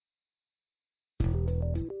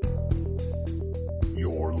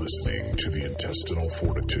listening to the Intestinal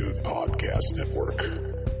Fortitude Podcast Network.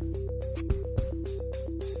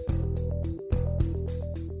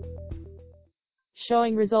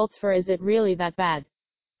 Showing results for Is It Really That Bad?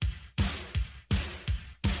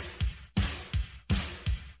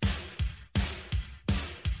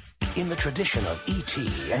 In the tradition of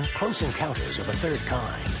E.T. and Close Encounters of the Third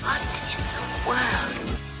Kind. What in the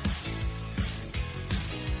world?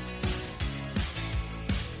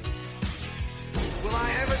 Will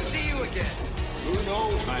I ever see you again? Who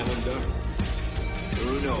knows, Highlander?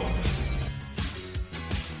 Who knows?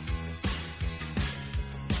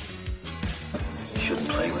 You shouldn't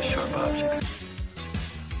play with sharp objects.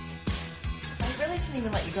 I really shouldn't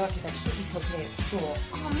even let you go after that shit you pulled today at school.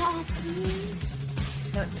 Oh, Mom, please.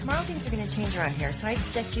 No, tomorrow things are going to change around here, so I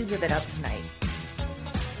suggest you live it up tonight.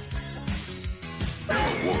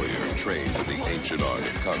 A warrior trained in the ancient art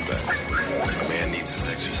of combat. A man needs his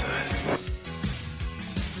exercise.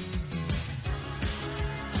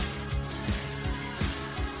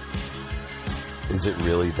 Is it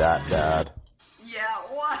really that bad? Yeah,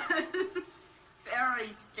 what?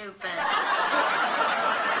 Very stupid.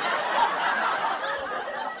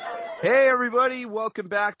 Hey everybody, welcome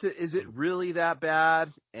back to Is It Really That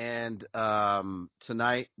Bad? And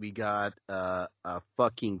tonight we got a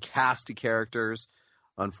fucking cast of characters.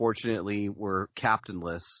 Unfortunately, we're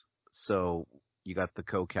captainless, so you got the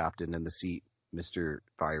co-captain in the seat, Mr.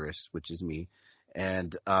 Virus, which is me.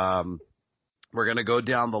 And we're going to go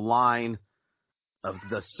down the line of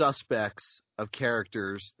the suspects of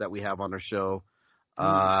characters that we have on our show.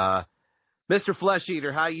 Mr. Flesh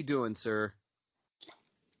Eater, how you doing, sir?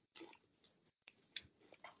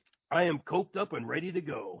 I am coked up and ready to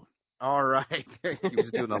go. All right. He was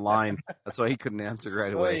doing a line. That's why he couldn't answer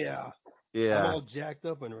right away. Oh, yeah. Yeah. I'm all jacked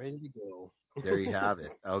up and ready to go. There you have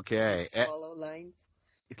it. Okay. Swallow lines.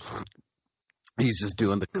 He's just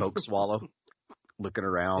doing the Coke swallow, looking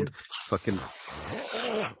around, fucking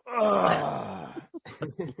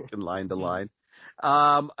line to line.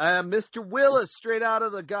 Mr. Willis, straight out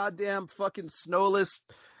of the goddamn fucking snowless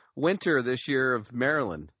winter this year of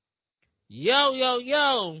Maryland.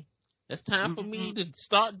 Yo. It's time for me to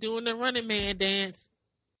start doing the Running Man dance.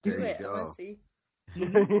 There you go.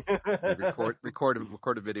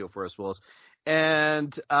 Record a video for us, Willis.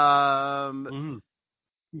 And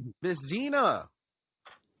Miss Zena.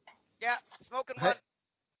 Yeah, smoking one.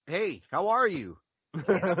 Hey, how are you?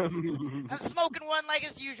 I'm smoking one like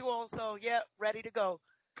as usual, so yeah, ready to go.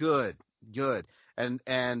 Good. And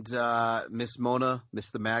Miss Mona,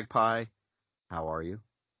 Miss the Magpie, how are you?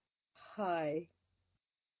 Hi.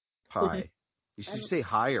 Pie. You should say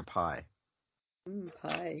hi or pie.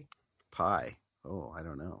 Pie. Pie. Oh, I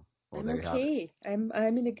don't know. Well, I'm okay. I'm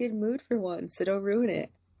in a good mood for once, so don't ruin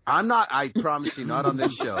it. I'm not. I promise you, not on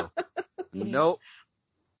this show. Nope.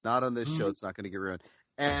 Not on this show. It's not going to get ruined.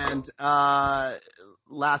 And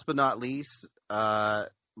last but not least,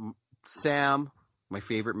 Sam, my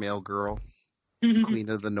favorite male girl, Queen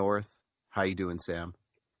of the North. How you doing, Sam?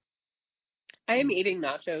 I am eating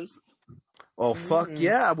nachos. Oh, fuck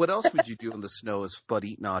yeah. What else would you do in the snow is but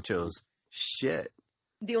eat nachos? Shit.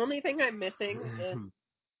 The only thing I'm missing is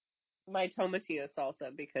my tomatillo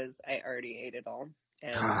salsa because I already ate it all.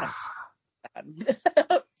 And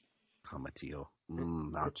Tomatillo.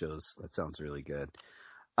 Nachos. That sounds really good.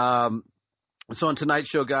 So on tonight's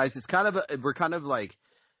show, guys, it's we're kind of like,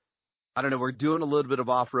 I don't know, we're doing a little bit of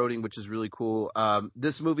off-roading, which is really cool.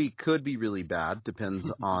 This movie could be really bad. Depends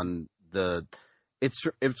on it's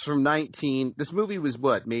from this movie was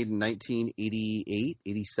made in 1988,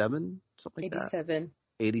 87, something like 87.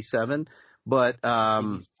 that? 87. But,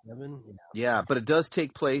 87? Yeah, but it does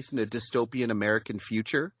take place in a dystopian American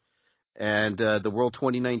future. And the world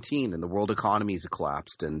 2019 and the world economy has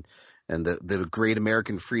collapsed and the great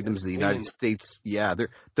American freedoms of the United States,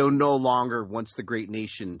 they're no longer once the great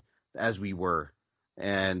nation as we were.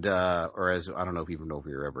 And or as I don't know if we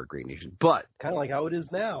were ever a great nation, but kind of like how it is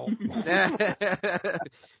now.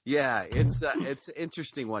 Yeah, it's an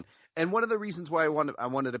interesting one, and one of the reasons why I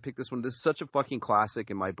wanted to pick this one. This is such a fucking classic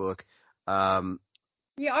in my book. We are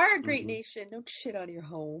a great nation. Don't shit on your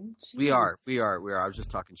home. Jeez. We are. I was just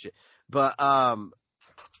talking shit, but I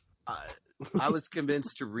was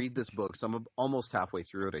convinced to read this book, so I'm almost halfway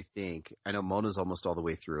through it. I think I know Mona's almost all the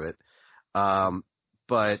way through it,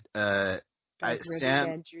 but.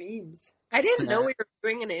 Sam, dreams. I didn't know we were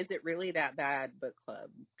doing an Is It Really That Bad book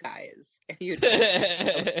club, guys. If you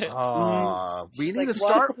we need to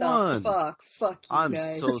start one. Fuck you I'm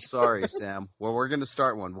guys. so sorry, Sam. Well, we're going to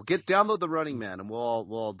start one. We'll download the Running Man and we'll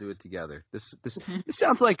all do it together. This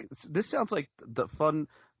sounds like the fun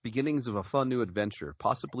beginnings of a fun new adventure,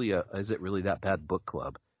 possibly a Is It Really That Bad book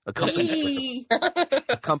club. accompanied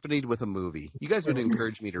with a movie. You guys would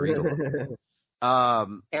encourage me to read a book.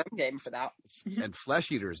 I'm game for that. And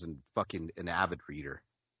Flesh Eater's an avid reader.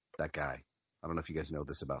 That guy. I don't know if you guys know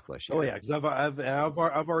this about Flesh Eater. Oh yeah, because I've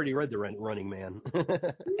already read the Running Man.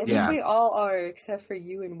 I think we all are, except for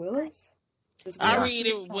you and Willis. I read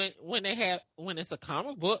it when it's a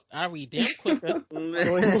comic book. I read them quicker.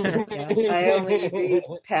 I only read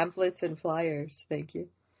pamphlets and flyers. Thank you.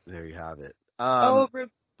 There you have it.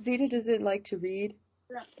 Zeta doesn't like to read.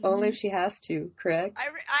 Only if she has to, correct? I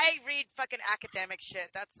read fucking academic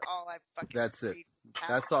shit. That's all I fucking That's it. read.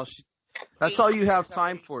 That's all you have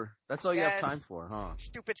time for. That's all you have time for, huh?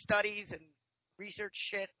 Stupid studies and research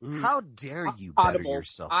shit. How dare you better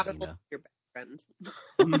yourself, Zena? Your best friends.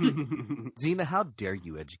 Zena, how dare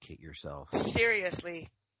you educate yourself? Seriously.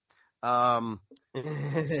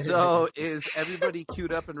 So is everybody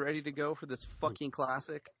queued up and ready to go for this fucking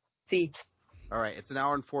classic? See. All right, it's an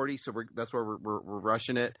hour and 40, so that's where we're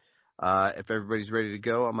rushing it. If everybody's ready to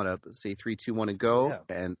go, I'm gonna say 3, 2, 1, and go. Yeah.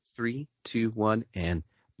 And 3, 2, 1, and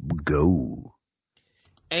go.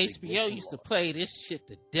 HBO used to play this shit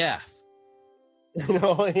to death.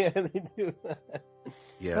 Oh yeah, they do.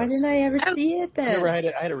 Yes. Why didn't I ever see it then?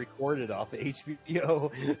 I had to record it off of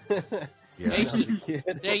HBO.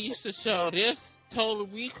 They used to show this, Total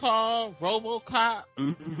Recall, RoboCop.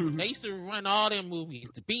 They used to run all them movies.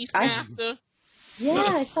 The Beastmaster.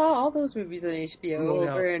 I saw all those movies on HBO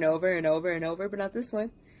over and over and over and over, but not this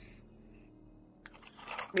one.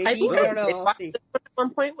 Maybe I don't know. At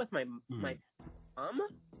one point with my mom,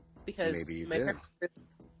 because my parents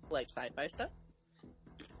like sci-fi stuff.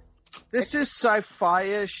 This is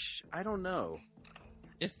sci-fi-ish. I don't know.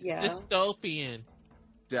 It's dystopian.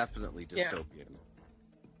 Definitely dystopian.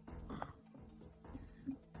 Yeah.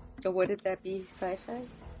 So what did that be? Sci-fi?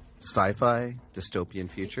 Sci-fi,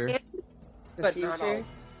 dystopian future. The future.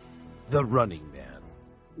 The Running Man.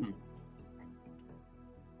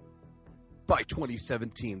 By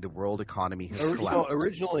 2017, the world economy has collapsed.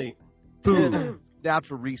 Originally, food,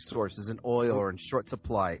 natural resources, and oil are in short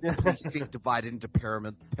supply. The state divided into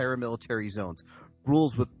paramilitary zones.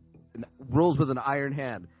 Rules with an iron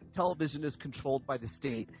hand. Television is controlled by the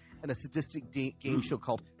state, and a sadistic game show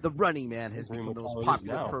called The Running Man has become the most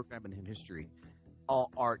popular program in history.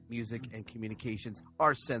 All art, music, and communications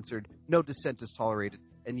are censored. No dissent is tolerated,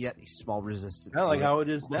 and yet a small resistance. Kind of like how it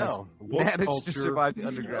is now. Managed to survive the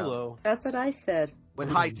underground. Hello. That's what I said. When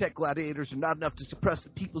high-tech gladiators are not enough to suppress the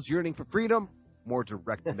people's yearning for freedom, more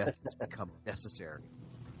direct methods become necessary.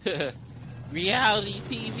 Reality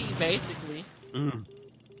TV, basically.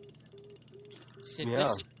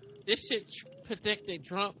 This shit predicted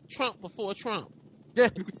Trump before Trump. Yeah.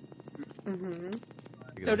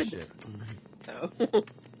 So did shit.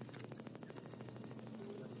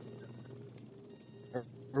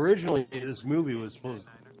 Originally, this movie was supposed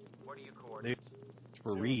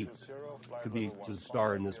for Reeves to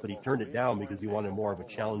star in this, but he turned it down because he wanted more of a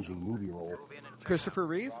challenging movie role. Christopher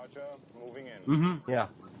Reeve? Yeah.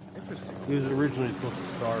 Interesting. He was originally supposed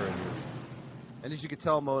to star in this. And as you can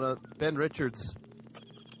tell, Mona, Ben Richards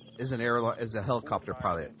is a helicopter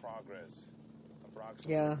pilot.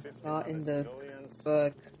 Yeah, not in the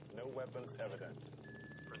book. No weapons evident.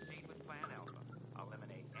 Proceed with Plan Alpha.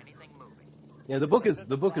 Eliminate anything moving. Yeah, the book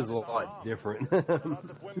is a lot different.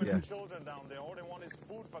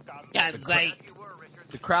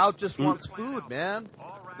 The crowd just wants food, man.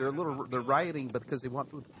 They're rioting because they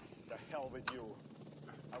want food. The hell with you.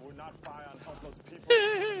 I would not fire on helpless people.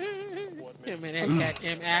 Him and that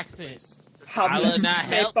goddamn accent. I will not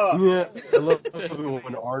help. Yeah, I love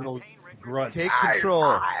when Arnold grunts. Take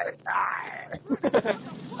control.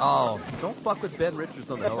 Oh, don't fuck with Ben Richards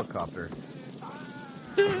on the helicopter.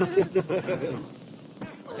 Backhand.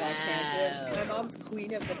 My mom's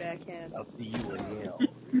queen of the backhand. I'll see you in Yale.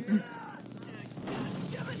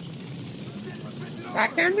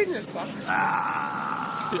 Backhanding is fun.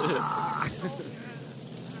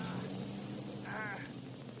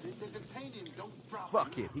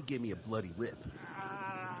 Fuck him. He gave me a bloody lip.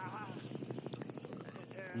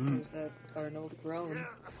 There's that Arnold groan.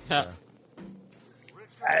 Yeah.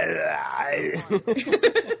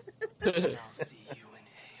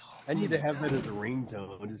 I need to have that as a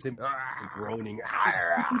ringtone. Just him groaning.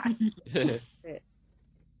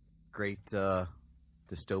 Great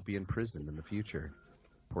dystopian prison in the future.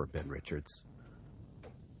 Poor Ben Richards.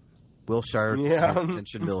 Wilshire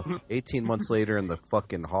Detention Mill. 18 months later in the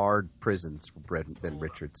fucking hard prisons for Ben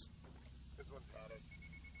Richards.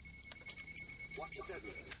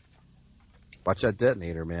 Watch that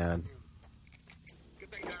detonator, man.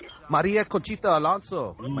 Maria Conchita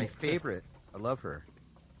Alonso, my favorite. I love her.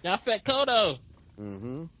 Yaphet Kotto.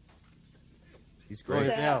 Mm-hmm. He's great.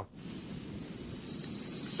 Yeah.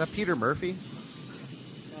 Is that Peter Murphy?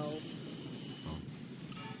 No.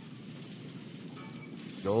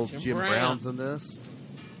 The old Jim Brown's in this.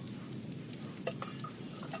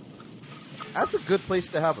 That's a good place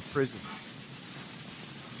to have a prison.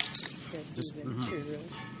 That's even true.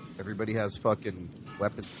 Everybody has fucking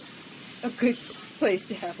weapons. A good place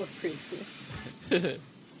to have a prison.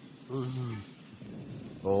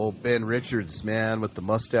 Oh, Ben Richards, man, with the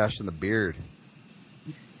mustache and the beard.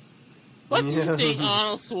 What do you think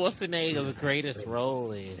Arnold Schwarzenegger's greatest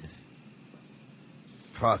role is?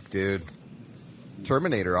 Fuck, dude.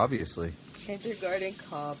 Terminator, obviously. Kindergarten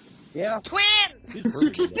Cop. Yeah. Twins!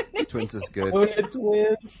 Twins is good.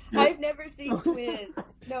 Twins. I've never seen Twins.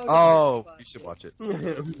 No. Oh, you should watch it.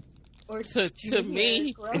 Or to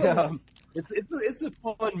me, yeah. It's a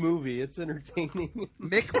fun movie. It's entertaining.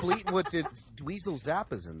 Mick Fleetwood did Dweezil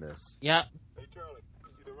Zappa's in this. Yep.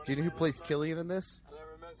 Do you know who plays Killian in this?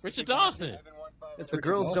 Richard Dawson. The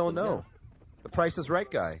girls don't know. The Price is Right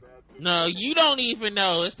guy. No, you don't even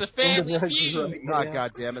know. It's the Family Feud. Oh,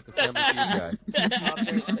 God damn it, the Family Feud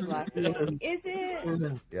guy. Is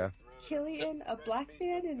it Yeah. Killian a black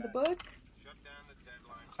man in the book?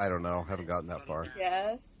 I don't know. Haven't gotten that far.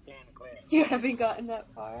 Yes. You haven't gotten that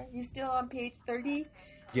far? You still on page 30?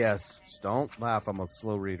 Yes. Don't laugh. I'm a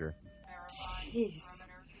slow reader. Jeez.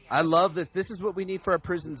 I love this. This is what we need for our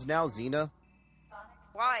prisons now, Xena.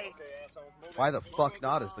 Why? Why the fuck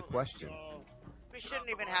not is the question. We shouldn't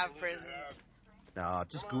even have prisons. Nah,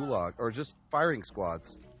 just gulag. Or just firing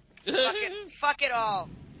squads. Fuck it all.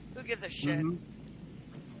 Who gives a shit?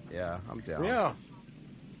 Yeah, I'm down. Yeah.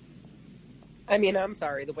 I mean, I'm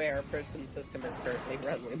sorry. The way our prison system is currently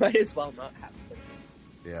run, we might as well not have prisons.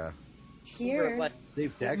 Yeah. Here. Like,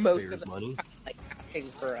 save most taxpayers of the money. Like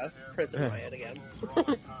asking for a prison riot again.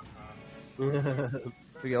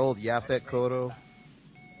 We got old Yaphet Kotto.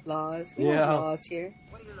 Laws. We have laws here.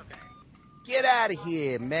 Get out of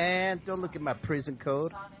here, man. Don't look at my prison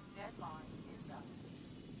code.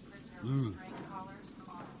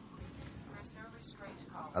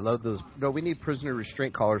 I love those. No, we need prisoner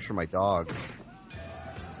restraint collars for my dogs.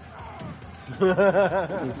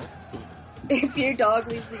 If your dog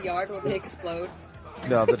leaves the yard, will they explode?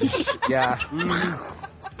 No, but yeah.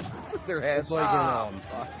 Their heads like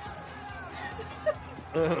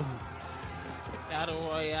Battle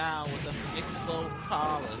Royale with the exploding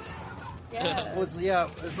collars. Yeah.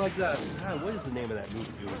 It's like that. God, what is the name of that movie?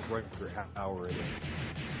 It was right for Hour in it.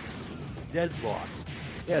 Deadlock.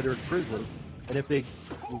 Yeah, they're in prison, and if they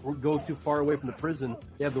go too far away from the prison,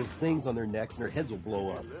 they have those things on their necks, and their heads will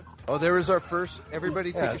blow up. Oh, there was our first.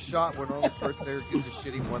 Everybody take a shot when only person there gives a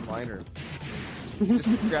shitty one-liner. Just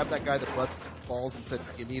grab that guy that butts balls and said,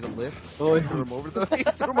 "You need a lift." Oh, and threw him over the.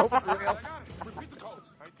 Threw him over the rail. Repeat the codes.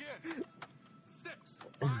 I did. 6,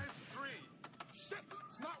 5, 3. Shit,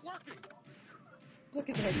 it's not working. Look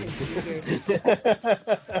at that computer.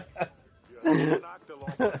 Who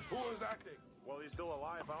is acting? Well, he's still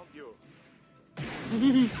alive, aren't you?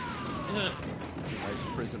 Nice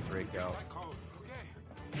prison breakout.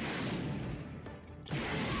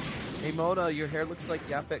 Hey Mona, your hair looks like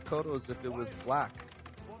Yaphet Kotto's if it was black.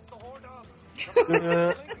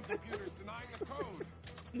 I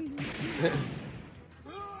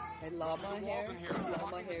love my hair. I love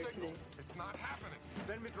my hair today. It's not happening.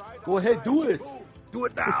 Go ahead, do it. Do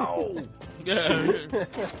it now.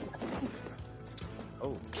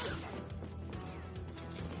 Oh.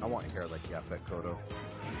 I want hair like Yaphet Kotto.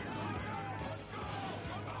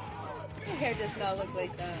 Your hair does not look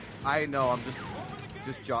like that. I know. I'm just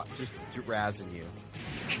razzing you.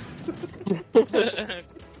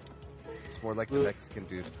 It's more like the Mexican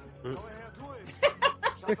dude.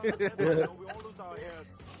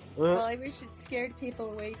 Well, I wish it scared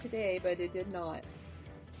people away today, but it did not.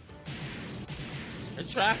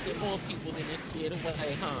 Attracted more people than it scared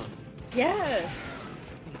away, huh? Yes.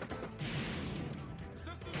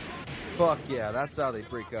 Fuck yeah, that's how they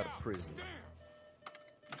break out of prison.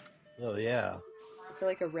 Oh yeah. I feel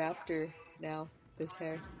like a raptor now. This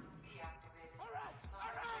hair.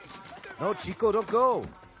 No, Chico, don't go.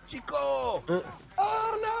 Chico.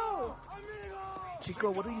 Oh no!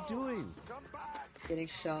 Chico, what are you doing? Getting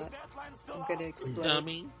shot. I'm gonna explode.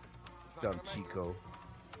 Dummy. Dumb Chico.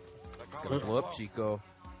 He's gonna blow up Chico.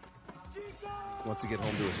 Wants to get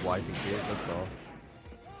home to his wife and kid, that's all.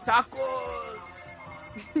 Tacos!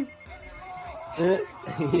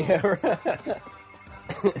 Yeah, right.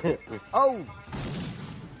 Oh!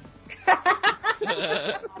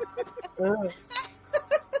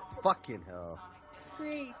 Fucking hell.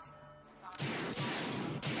 Great.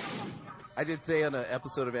 I did say on an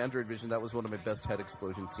episode of Android Vision that was one of my best head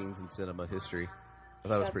explosion scenes in cinema history. I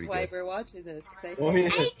thought it was pretty good. That's why we're watching this. Yeah. I've never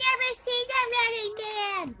seen a Running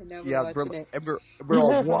Man! And now we're watching it. And we're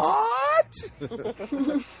all, what?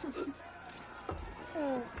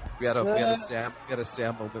 we had a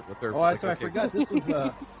Sam moment with her. Oh, that's right. I forgot.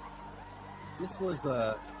 This was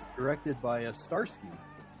directed by Starsky.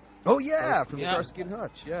 Oh, yeah, from Starsky and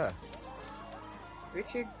Hutch, yeah.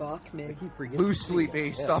 Richard Bachman. Loosely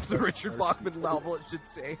based off the Richard Bachman novel, it should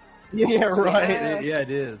say. Yeah, right. Yeah, it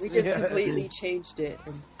is. We just completely changed it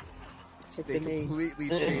and took the name. They completely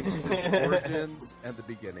changed his origins and the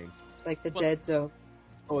beginning. Like the Dead Zone.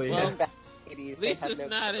 Oh, yeah. At least it's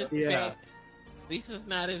not as bad. At least it's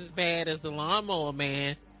not as bad as the Lawnmower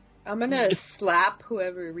Man. I'm gonna slap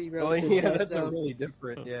whoever rewrote the Dead that's Zone. really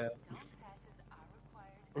different, yeah.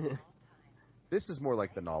 This is more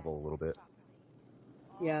like the novel a little bit.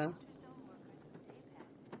 Yeah.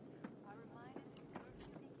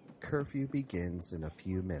 Curfew begins in a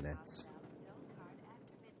few minutes.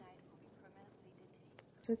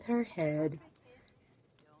 With her head.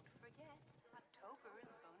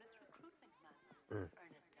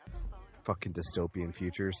 Fucking dystopian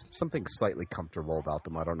futures. Something slightly comfortable about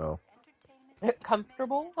them, I don't know.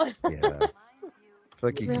 Comfortable? Yeah. I feel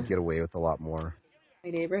like you could get away with a lot more.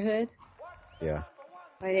 My neighborhood? Yeah.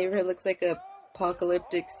 My neighborhood looks like a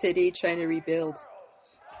apocalyptic city trying to rebuild.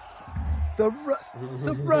 The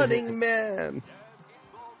Running Man!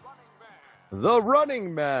 The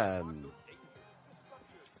Running Man!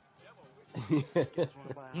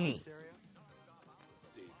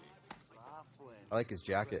 I like his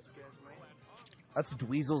jacket. That's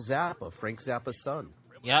Dweezil Zappa, Frank Zappa's son.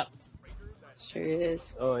 Yep. Sure is.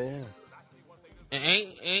 Oh, yeah. And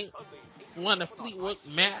ain't one of Fleetwood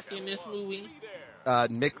Mac in this movie?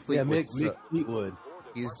 Mick Fleetwood. Yeah, Mick Fleetwood.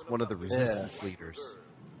 He's one of the resistance leaders.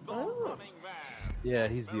 Oh. Yeah,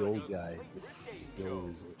 he's the old guy.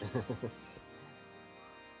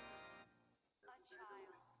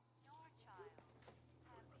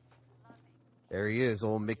 There he is,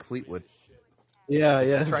 old Mick Fleetwood. Yeah,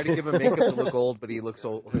 yeah. Try to give him makeup to look old, but he looks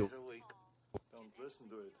old.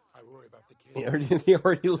 He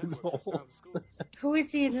already looks old. Who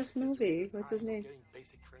is he in this movie? What's his name?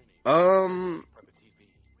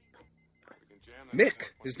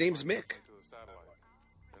 Mick. His name's Mick.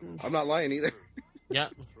 I'm not lying either.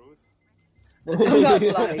 Yep. I'm not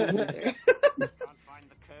lying either. Can't find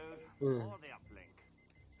the code or the uplink.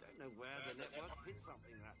 Don't know where the network hit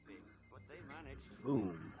something that big, but they managed.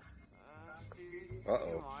 Boom.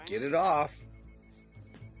 Uh-oh. Get it off.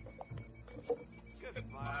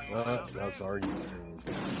 That's already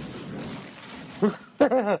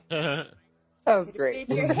That was great.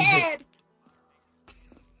 In your head!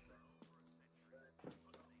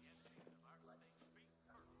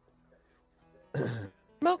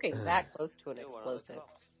 Smoking that close to an explosive.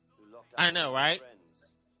 I know, right?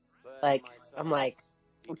 Like, I'm like,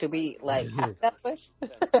 do we, like, have that push? We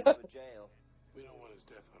don't want his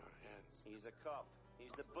death on our hands. He's a cop.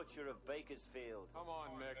 He's the butcher of Bakersfield. Come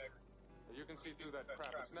on, Mick. You can see through that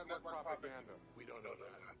crap. It's network propaganda. We don't know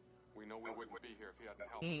that. We know we wouldn't be here if he hadn't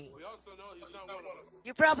helped. We also know he's not one of us.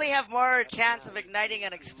 You probably have more chance of igniting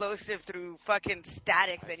an explosive through fucking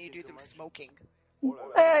static than you do through smoking.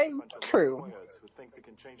 True.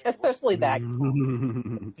 Especially that.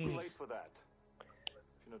 Too late for that.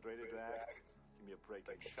 If you're not ready to act, give me a break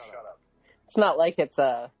and shut up. It's not like it's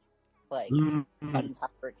a, like,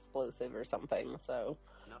 gunpowder explosive or something, so.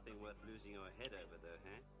 Nothing worth losing your head over, though,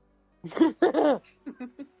 huh?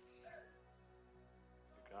 You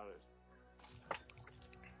got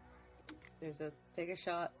it. Take a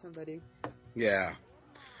shot, somebody. Yeah.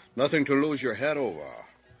 Nothing to lose your head over.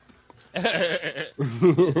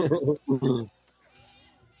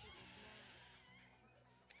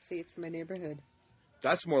 See, it's my neighborhood.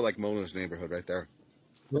 That's more like Mona's neighborhood right there.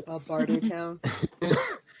 Bartertown.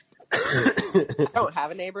 I don't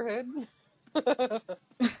have a neighborhood.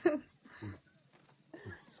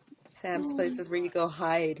 Sam's place is where you go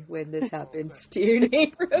hide when this happens to your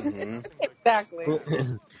neighborhood. Mm-hmm. Exactly.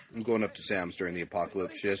 I'm going up to Sam's during the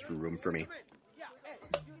apocalypse. She has room for me.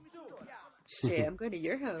 Shit, I'm going to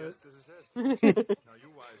your house. Now you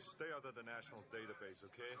guys stay out of the national database,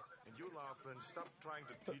 okay? And you, Laughlin, stop trying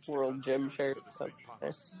to teach World Gym shirt.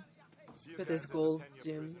 With his gold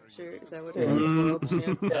gym shirt. Is that what it is? World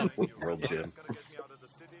Gym? Yeah, World Gym.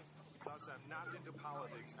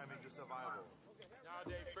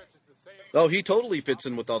 Oh, he totally fits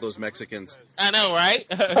in with all those Mexicans. I know, right?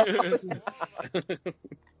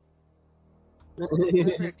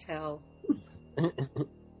 Never tell.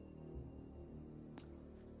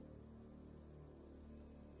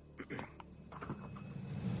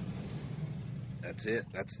 That's it.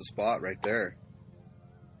 That's the spot right there.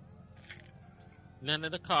 None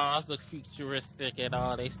of the cars look futuristic at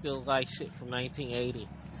all. They still like shit from 1980.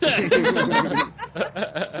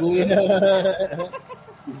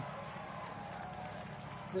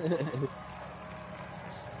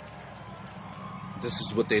 This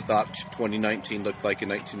is what they thought 2019 looked like in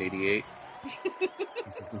 1988.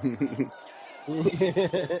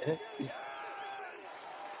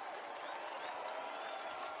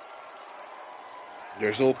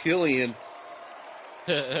 There's old Killian.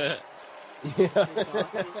 So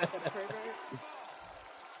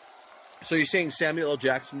you're saying Samuel L.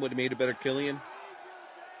 Jackson would have made a better Killian?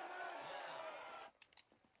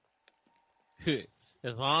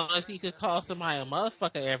 As long as he could call somebody a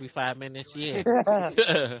motherfucker every 5 minutes, yeah.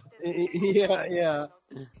 Yeah.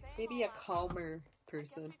 Maybe a calmer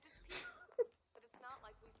person.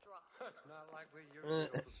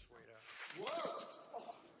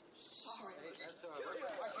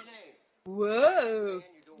 Whoa!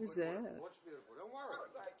 Who's that?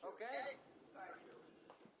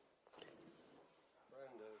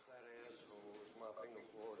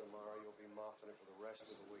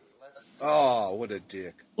 Oh, what a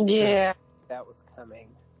dick. Yeah, that was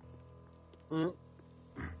coming.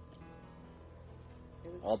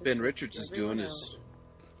 All Ben Richards is doing is...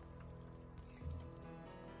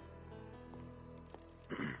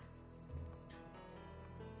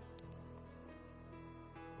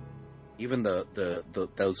 Even the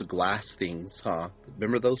those glass things, huh?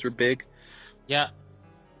 Remember those were big? Yeah.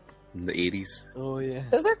 In the 80s. Oh, yeah.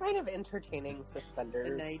 Those are kind of entertaining suspenders.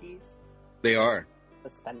 The 90s. They are.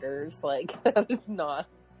 Suspenders, like, that is not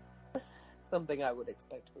something I would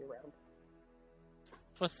expect to be around.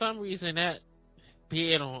 For some reason, that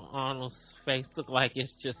beard on Arnold's face look like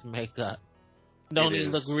it's just makeup. Don't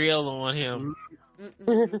even look real on him.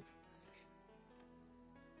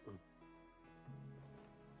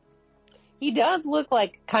 He does look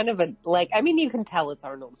like kind of a, like, I mean, you can tell it's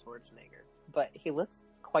Arnold Schwarzenegger, but he looks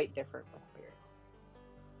quite different with the beard.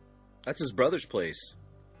 That's his brother's place.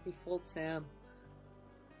 He fooled Sam.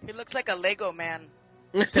 He looks like a Lego man.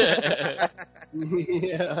 Yeah.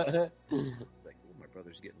 Like, oh, my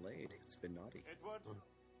brother's getting laid. It's been naughty.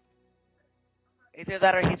 Either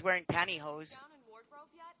that or he's wearing pantyhose.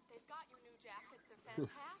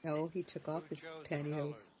 No, he took off his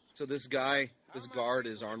pantyhose. So this guy, this guard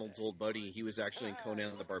is Arnold's old buddy. He was actually in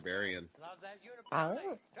Conan the Barbarian. Oh.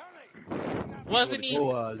 Wasn't he?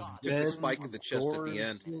 Took the spike in the chest at the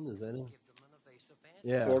end. Is that him?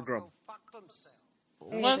 Yeah. Thorgrim.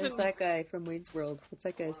 Hey, there's that guy from Wayne's World. What's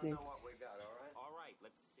that guy's name?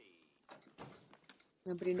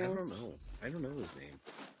 Nobody knows? I don't know his name.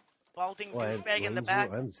 Balding douchebag in the back.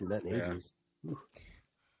 I haven't seen that in ages.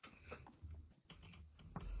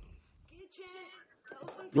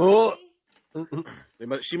 Oh.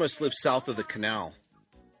 She must live south of the canal.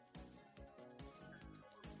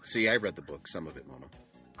 See, I read the book, some of it, Mama.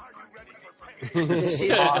 Are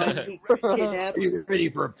you ready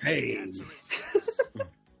for pain?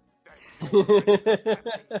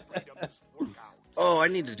 Oh, I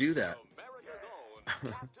need to do that.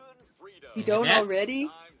 You don't already?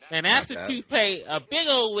 And after toupee, a big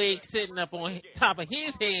old wig sitting up on top of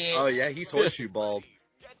his head. Oh, yeah, he's horseshoe bald.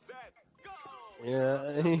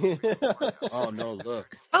 Yeah. Oh, no,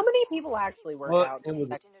 look. How many people actually work out in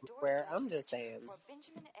underwear? I'm just saying.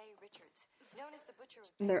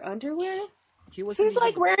 In their underwear? She's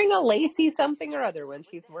like wearing a lacy something or other when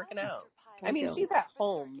she's working out. I mean, she's at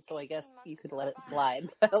home, so I guess you could let it slide.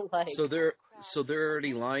 But like, So they're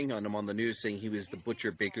already lying on him on the news, saying he was the butcher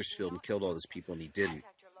of Bakersfield and killed all those people, and he didn't.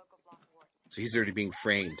 So he's already being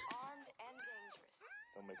framed.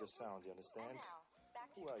 Don't make a sound, you understand?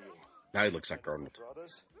 Who are you? Now he looks like Arnold.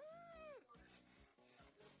 Brothers?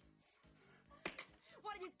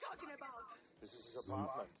 What are you talking about? This is his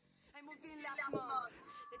apartment. I moved in last month.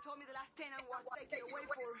 They told me the last tenant was taken away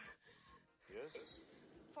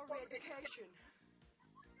for re-education.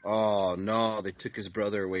 Oh, no, they took his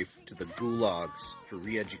brother away to the gulags for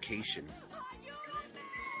re-education.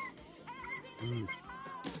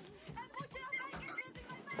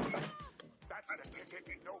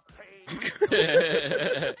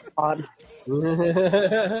 Odd. Listen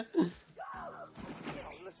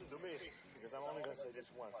to me, because I'm only going to say this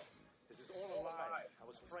once. This is all a lie. I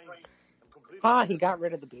was framed. I'm completely... He got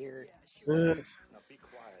rid of the beard. Now be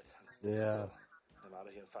quiet. Yeah. I'm out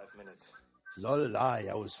of here in 5 minutes. It's not a lie.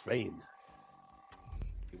 I was framed.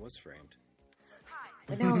 He was framed.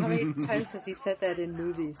 I know. How many times has he said that in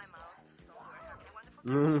movies?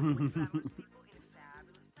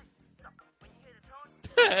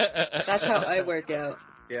 That's how I work out.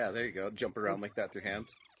 Yeah, there you go. Jump around like that with your hands.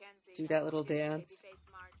 do that little dance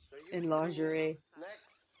in lingerie.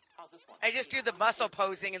 I just do the muscle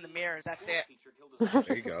posing in the mirror. That's it.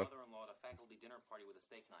 There you go.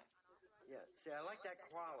 Yeah, see, I like that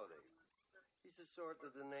quality. He's the sort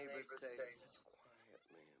that the neighbors say, just quiet,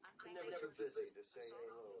 man. He's never too busy to say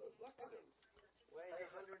hello. Look at him. Weighs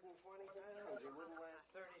 120 pounds. He wouldn't last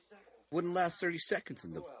 30 seconds. Wouldn't last 30 seconds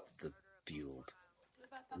in the field. What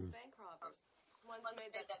about those bank robbers? Ones who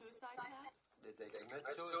made that suicide pact? Did they commit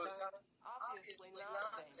suicide? Obviously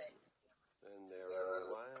not, baby. Then they're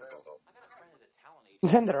unreliable.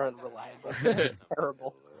 Then they're unreliable.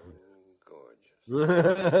 Terrible. Gorgeous.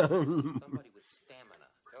 Somebody with stamina.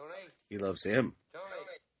 Tony? He loves him.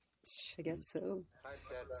 Tony? I guess so. Pipe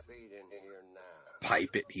that feed in here now.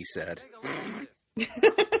 Pipe it, he said. Hey.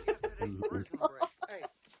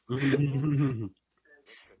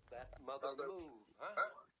 That mother move, huh?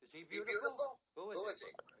 Is he beautiful? Who is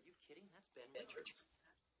he? Are you kidding? That's Ben Richards.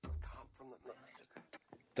 Cop from the massacre.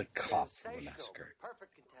 The cop from the massacre.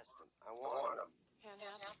 Perfect contestant. I want him. Can't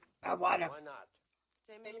have him. I want him. Why not?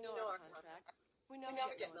 Jamie, you know our contract. We know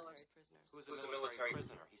we get military prisoners. Who's a military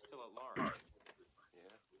prisoner? He's still at large.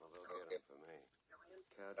 Yeah, well, they'll get him for me.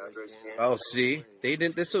 Cadres can't Oh, see? They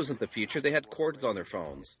didn't. This wasn't the future. They had cords on their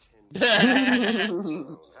phones.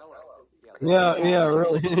 Yeah,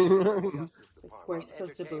 really. We're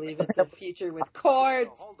supposed to believe it's the future with cords.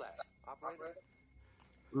 Hold that. Operator,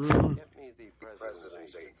 Mm. get me the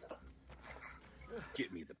president's agent.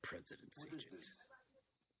 Get me the president's agent.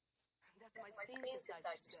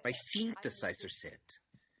 That's My synthesizer set.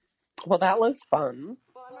 Well, that looks fun.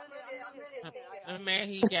 Man,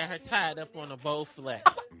 he got her tied up on a bow flat.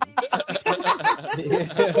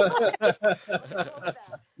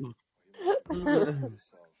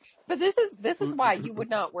 But this is why you would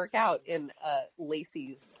not work out in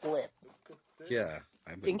Lacey's slip. Yeah.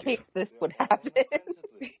 In case this would happen.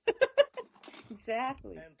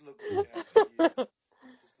 Exactly. And look, this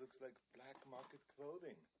looks like black market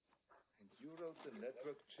clothing. And you wrote the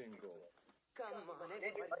network jingle. Come on,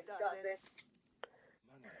 everybody does it.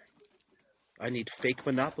 Money. I need fake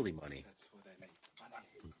Monopoly money. That's what I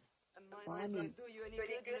need. Money. Money won't do you any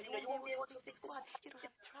good, and you won't be able to fix what? You don't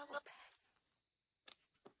have travel pass.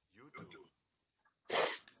 You do.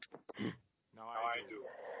 Now I do.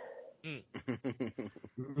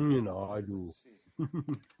 You know, I do.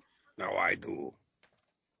 No, I do.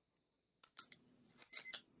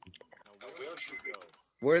 Now where should we go?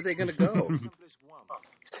 Where are they going to go? Someplace warm.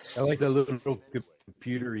 I like that little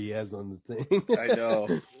computer he has on the thing. I know.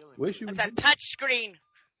 Wish you It's a touch screen.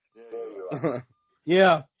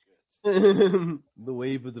 Yeah. The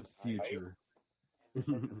wave of the future.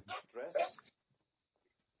 Dressed.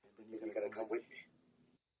 And then you're gonna come with me.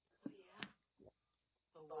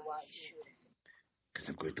 Because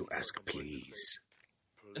I'm going to ask, please.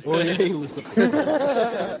 Oh, yeah, he was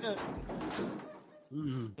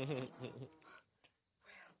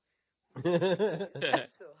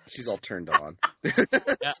She's all turned on.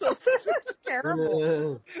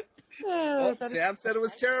 Terrible. Oh, Sam said it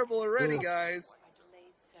was terrible already, guys.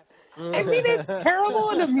 I mean, it's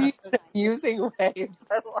terrible in a amusing way.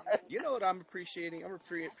 But like, You know what I'm appreciating? I'm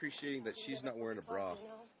appreciating that she's not wearing a bra.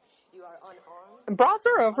 bras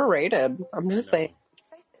are overrated. I'm just saying.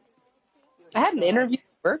 I had an interview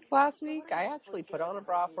at work last week. I actually put on a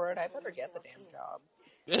bra for it. I better get the damn job.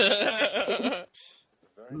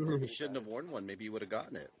 You shouldn't have worn one. Maybe you would have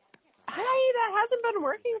gotten it. That hasn't been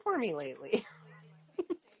working for me lately.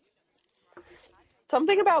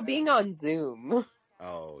 Something about being on Zoom.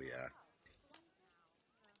 Oh, yeah.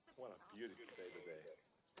 What a beautiful day today.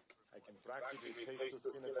 I can practically taste the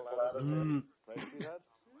pina coladas. Right, sweetheart?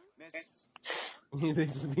 He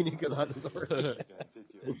thinks the pina coladas are Did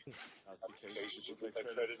you? As the case, we put my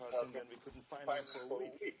credit card in and we couldn't find them for a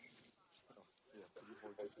week. Oh, yeah, could you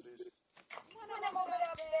hold this, please?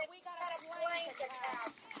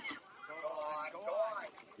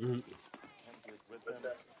 Mm. Can't live with them,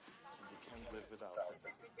 and we can't live without them.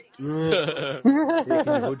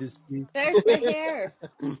 There's the hair.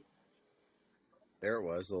 There it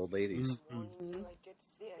was, the old ladies. Mm-hmm.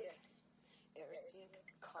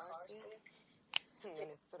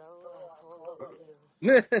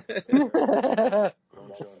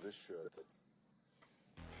 Don't show this shirt.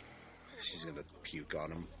 She's going to puke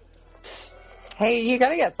on him. Hey, you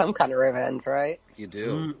gotta get some kind of revenge, right? You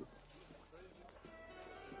do.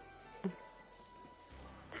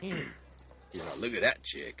 He's like, look at that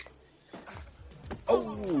chick.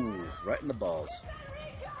 Oh, right in the balls.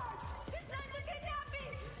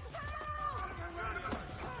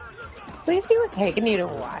 Please do what's taking you to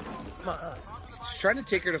Hawaii. She's trying to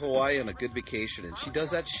take her to Hawaii on a good vacation, and she does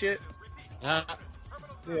that shit.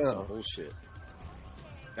 Some bullshit.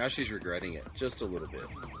 Now she's regretting it just a little bit.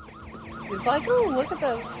 She's like, oh, look at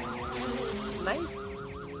those. Nice.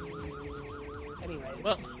 Anyway.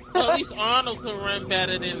 Well, at least Arnold can run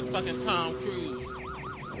better than fucking Tom Cruise.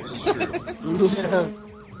 This is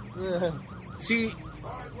true. See,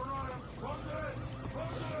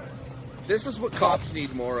 this is what cops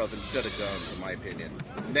need more of instead of guns, in my opinion.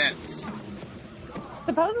 Nets.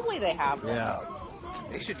 Supposedly they have them. Yeah.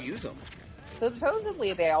 They should use them.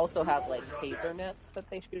 Supposedly they also have, like, taser nets that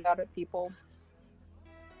they shoot out at people.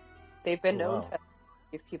 They've been known to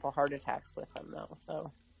give people heart attacks with them, though,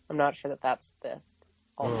 so I'm not sure that that's the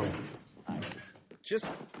ultimate. Just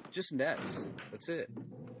nets. That's it.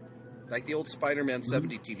 Like the old Spider-Man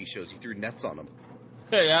 70 TV shows, he threw nets on them.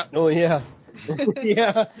 Yeah. Oh, yeah.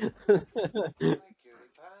 Yeah. You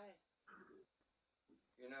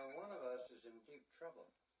know, one of us is in deep trouble.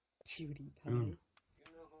 Cutie pie. You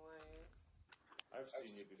know who I am? I've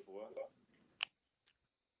seen you before.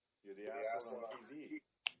 You're the asshole on TV.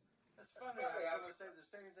 It's funny, I was going to say the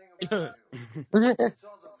same thing about you. I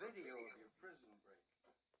saw the video of your prison break.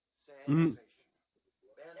 Sad station.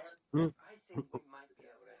 Ben, I think we might be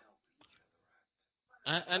able to help each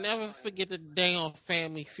other out. I never forget the day on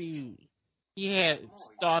Family Feud. He had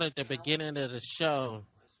started the beginning of the show,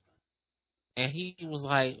 and he was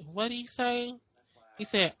like, what did he say? He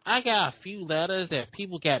said, I got a few letters that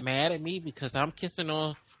people got mad at me because I'm kissing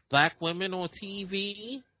on black women on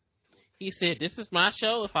TV. He said, this is my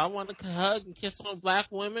show. If I want to hug and kiss on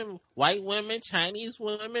black women, white women, Chinese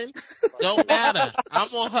women, don't matter. I'm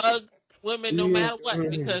going to hug women no matter what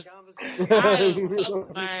because I am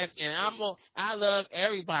colorblind and I love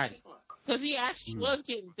everybody. Because he actually was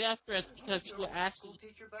getting death threats because he would actually,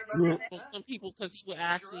 from some people, because he would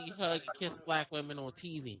actually hug and kiss black women on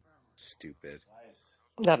TV. Stupid.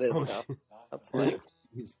 That is enough. That's funny.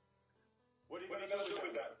 What are you going to do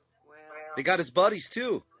with that? They got his buddies,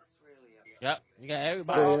 too. Yep, you got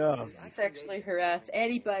everybody. Oh, sexually harass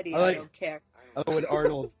anybody. I don't care. I like when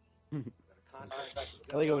Arnold.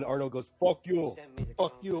 I like when Arnold goes, "Fuck you,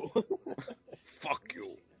 fuck you, fuck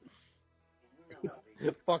you,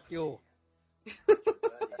 fuck you,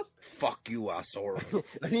 fuck you, asshole."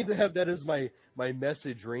 I need to have that as my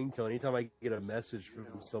message ringtone. Anytime I get a message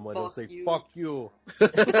from someone, they'll say, "Fuck you."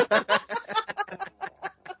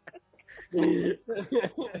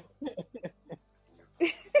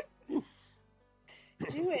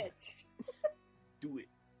 Do it. Do it.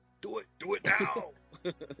 Do it. Do it now.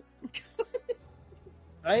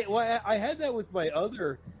 I had that with my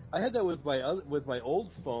other. I had that with my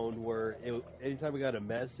old phone where anytime I got a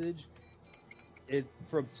message, it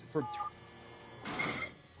from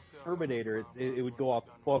Terminator, it would go off.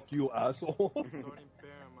 Fuck you, asshole.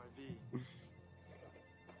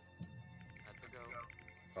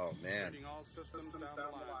 Oh man. All systems down the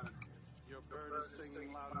line. Your bird is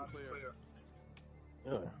singing loud and clear.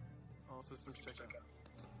 All systems checking.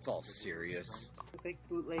 It's all serious. The big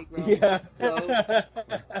bootleg roll. Yeah.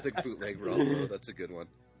 The bootleg roll. That's a good one.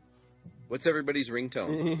 What's everybody's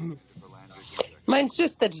ringtone? Mine's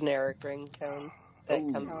just the generic ringtone that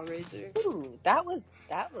comes. Hellraiser. Ooh, that was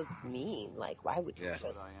mean. Like, why would you just?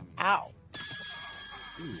 Ow!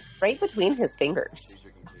 Right between his fingers.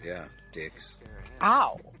 Yeah, dicks.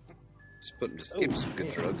 Ow! Just give him some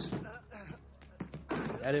good drugs.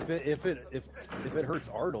 And if it hurts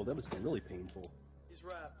Arnold, that must be really painful. He's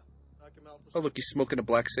wrapped. Knock him out. Oh look, he's smoking a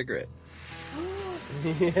black cigarette.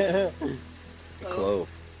 Yeah. A clove.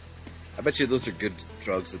 I bet you those are good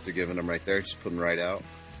drugs that they're giving him right there. Just put them right out.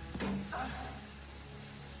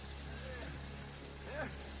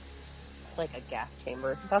 Like a gas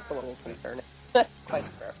chamber. That's a little concerning. That's quite a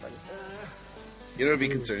preference. You know what would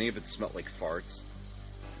be concerning if it smelled like farts?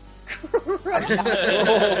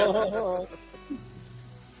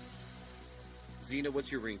 Xena,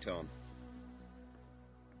 what's your ringtone?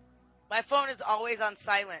 My phone is always on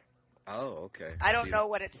silent. Oh, okay. I don't know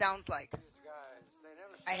what it sounds like.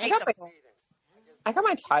 I hate the phone. I got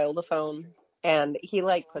my child a phone, and he,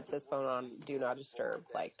 like, puts his phone on Do Not Disturb,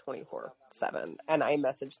 like, 24/7. And I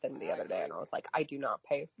messaged him the other day, and I was like, I did not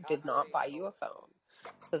buy you a phone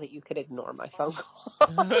so that you could ignore my phone call.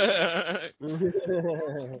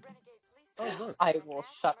 I will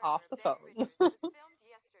shut off the phone.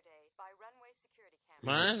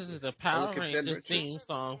 Mine is the Power Rangers theme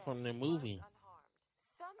song from the movie.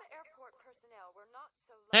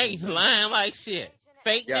 Hey, lying like shit.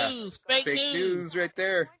 Fake news. Fake news right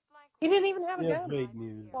there. He didn't even have a gun. Fake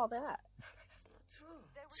news. All that.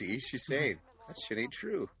 See, she's saying that shit ain't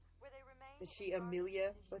true. Is she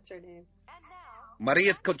Amelia? What's her name?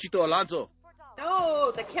 Maria Conchita Alonso.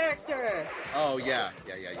 No, the character. Oh yeah.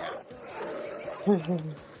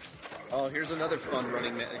 Oh, here's another fun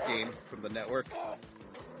running game from the network.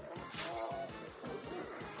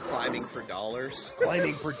 Climbing for dollars.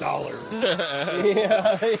 Climbing for dollars.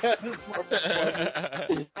 yeah. This one was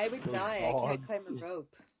funny. I would die. I can't climb a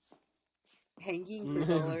rope. Hanging for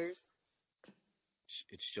dollars.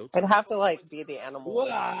 It's showtime. I'd have to like be the animal.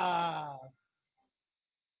 Wow.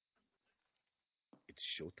 It's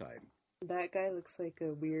showtime. That guy looks like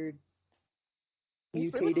a weird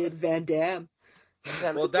mutated Van Damme.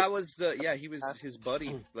 Well, that was he was his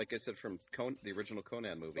buddy, like I said, from the original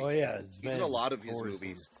Conan movie. Oh yeah, he's in a lot of his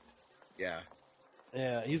movies. Yeah.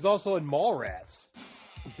 Yeah, he's also in Mallrats.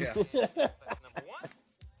 Yeah.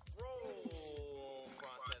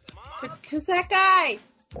 Who's that guy?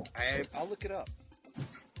 I'll look it up.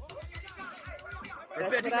 That's We're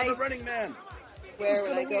betting on the Running Man. Where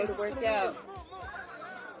when I go to work out.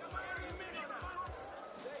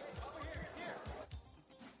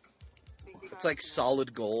 It's like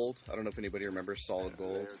Solid Gold. I don't know if anybody remembers Solid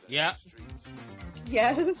Gold. Yeah.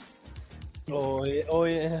 Yes. Oh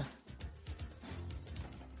yeah.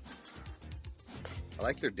 I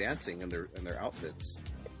like their dancing and their outfits.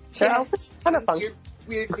 Yeah, kind of fun.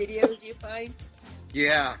 Weird videos you find.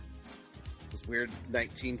 Yeah. Those weird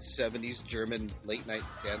 1970s German late night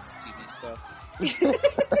dance TV stuff.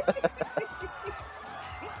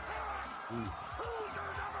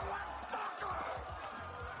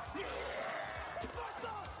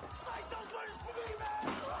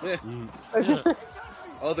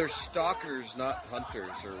 Oh, they're stalkers, not hunters,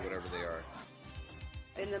 or whatever they are.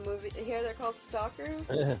 In the movie here, they're called stalkers.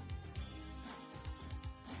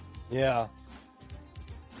 Yeah.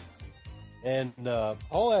 And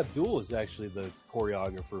Paul Abdul is actually the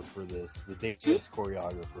choreographer for this, the dance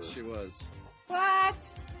choreographer. She was. What?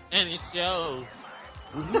 And it shows.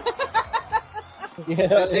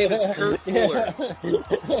 Yeah. His name is Kurt Fuller.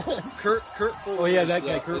 Kurt Fuller. Oh yeah, that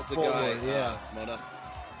guy, is Kurt the Fuller. guy, Yeah. Mona.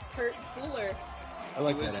 Kurt Fuller. I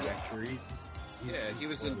like that actor. He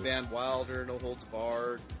was in Van Wilder, No Holds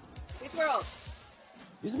Barred. Which world?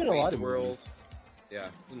 He's been in a lot of World. movies. Yeah,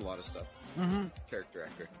 he's in a lot of stuff. Mm-hmm. Character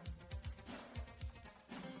actor.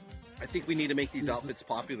 I think we need to make these outfits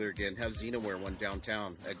popular again. Have Xena wear one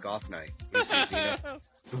downtown at Goth Night. You see Xena?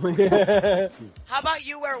 How about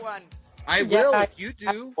you wear one? I will if you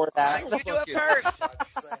do. For that. You do it first.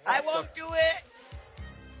 I won't do it.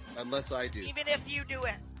 Unless I do. Even if you do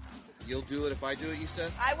it. You'll do it if I do it, you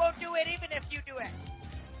said? I won't do it even if you do it.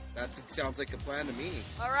 That sounds like a plan to me.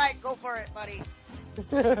 All right, go for it, buddy.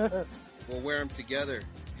 We'll wear them together,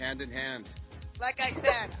 hand in hand. Like I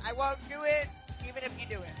said, I won't do it even if you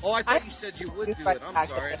do it. Oh, I thought you said you would do it. I'm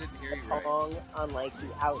sorry, I didn't hear you right. On like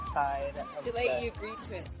the outside of Too late, you agreed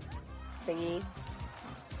to it. Thingy.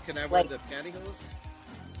 Can I wear the pantyhose?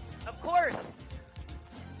 Of course.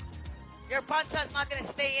 Your puncha's not going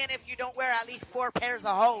to stay in if you don't wear at least 4 pairs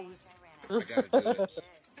of hose. I gotta do it.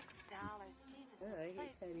 I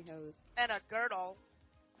hate pantyhose. And a girdle.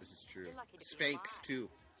 This is true. Spanx, too.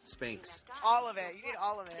 Spanx. All of it. You need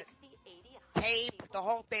all of it. Tape, the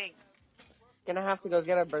whole thing. Gonna have to go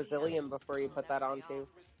get a Brazilian before you put that on, too.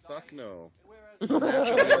 Fuck no.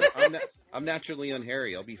 I'm naturally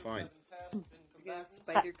unhairy. I'll be fine.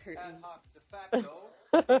 Spider curtain.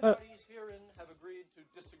 Parties herein have agreed to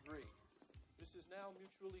disagree. This is now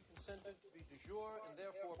mutually consented to be de jure and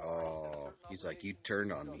therefore. Oh, he's like, you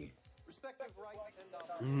turned on me. Respective rights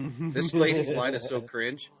and This lady's line is so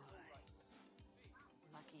cringe.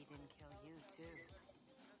 Lucky he didn't kill you, too.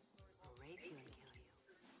 Or rape you and kill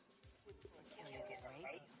you. Or kill you and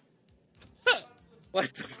rape you. What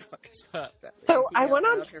the fuck is that? So I went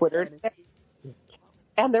on Twitter today,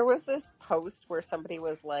 and there was this post where somebody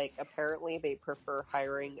was like, apparently they prefer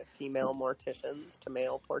hiring female morticians to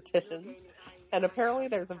male morticians. And apparently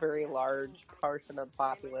there's a very large portion of the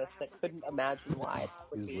populace that couldn't imagine why it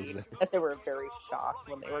would be. And they were very shocked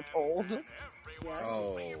when they were told. Yeah.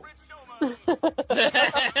 Oh.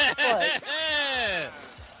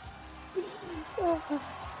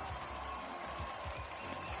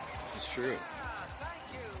 This is true.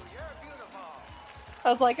 I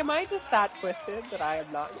was like, am I just that twisted that I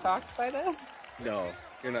am not shocked by this? No,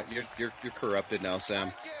 you're not. You're corrupted now,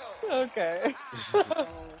 Sam. Okay. You're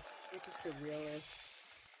just a realist.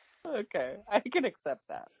 Okay, I can accept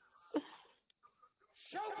that.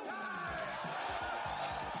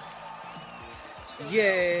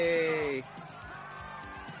 Yay!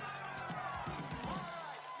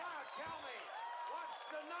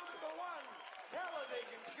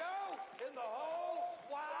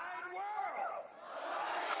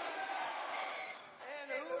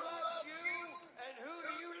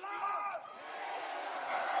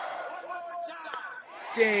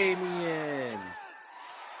 Damien.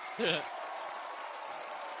 It's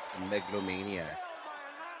a megalomaniac.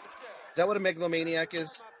 Is that what a megalomaniac is?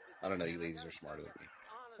 I don't know. You ladies are smarter than me.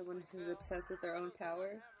 Someone who's obsessed with their own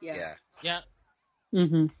power? Yeah. Yeah.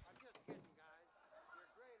 Mm-hmm.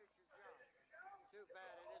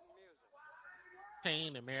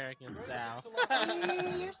 Pain American style.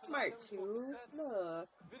 You're smart too. Look.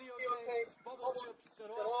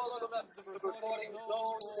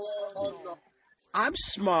 I'm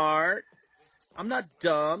smart. I'm not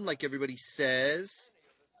dumb like everybody says.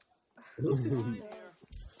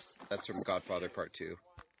 That's from Godfather Part 2.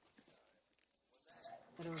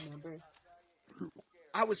 I don't remember.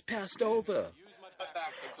 I was passed over.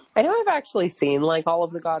 I know I've actually seen like all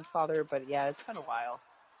of The Godfather, but yeah, it's been a while.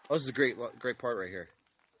 Oh, this is a great part right here.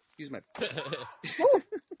 Use my.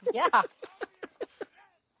 Yeah.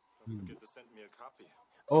 Don't forget to send me a copy.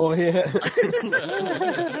 Oh yeah.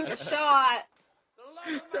 A shot.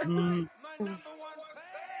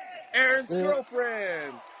 Aaron's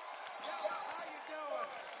girlfriend.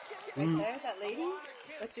 Right there, that lady?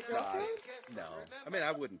 That's your girlfriend? No. I mean,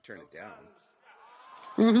 I wouldn't turn it down.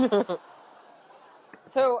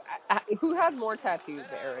 So, who has more tattoos,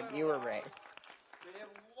 Aaron? You or Ray?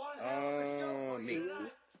 Me.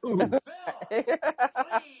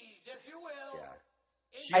 Yeah.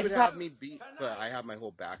 She would have me beat, but I have my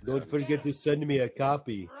whole back done. Don't forget to send me a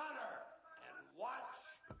copy.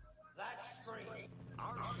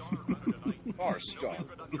 Our star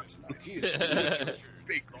tonight. He is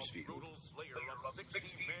Bakersfield.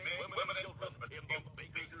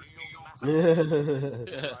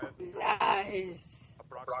 Nice.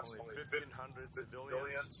 Approximately 1,500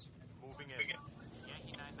 civilians moving in.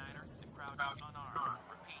 Yankee 9-9er, the crowd is unarmed.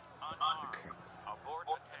 Repeat, unarmed. Abort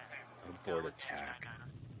attack. Abort attack.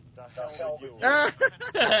 The hell with you.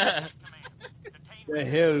 The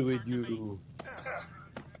hell with you.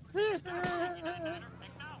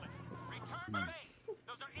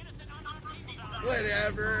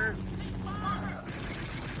 Whatever.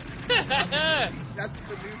 That's what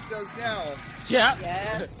the news does now. Yeah.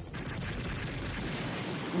 Yeah.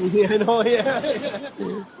 Yeah, no, yeah.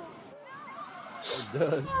 It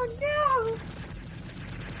does. Oh no!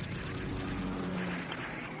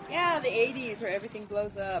 Yeah, the 80s where everything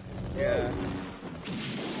blows up. Yeah.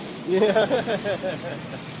 Yeah.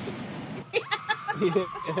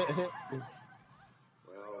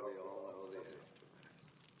 Well, we all know the end.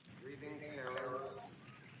 Grieving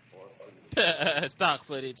parents, Stock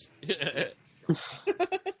footage.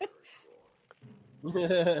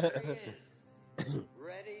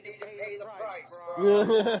 ready to pay the price for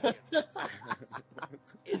our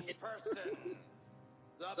in person.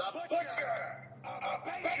 The butcher of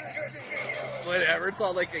Bakersfield. Whatever. It's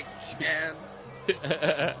all like a He-Man.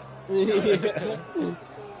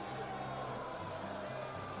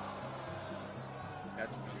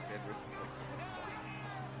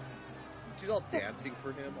 She's all dancing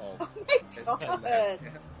for him. All Oh my god!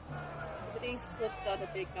 Somebody slipped on a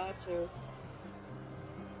big nacho.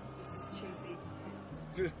 This is cheesy.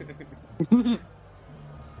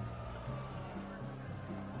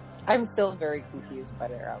 I'm still very confused by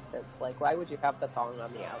their outfits. Like, why would you have the thong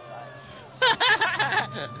on the outside?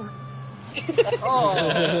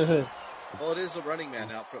 Oh. Well, it is a Running Man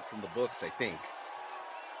outfit from the books, I think.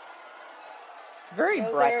 Very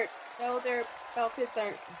bright. Their outfits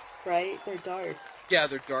aren't bright. They're dark. Yeah,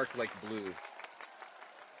 they're dark like blue.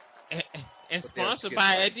 And sponsored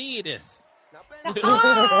by Adidas.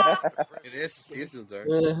 It is. Seasons are.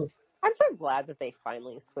 I'm so glad that they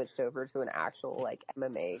finally switched over to an actual, like,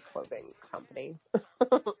 MMA clothing company.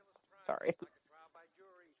 Sorry.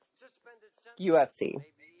 UFC.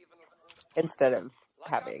 Instead of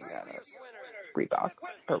having Reebok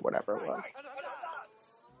or whatever it was.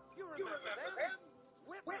 You remember them?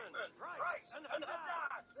 Whitman, Price, and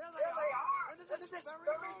Haddad. There they are. And at this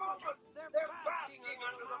very moment, they're basking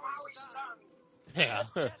under the Maui sun. Yeah,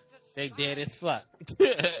 they dead as fuck.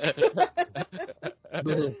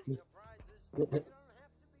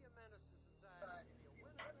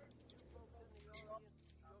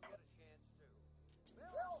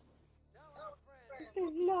 They're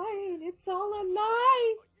lying. It's all a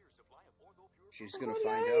lie. She's gonna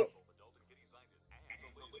find out.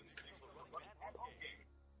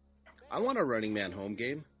 I want a Running Man home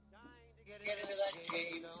game.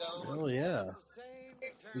 Oh yeah.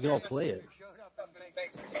 We can all play it. Well,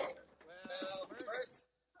 first,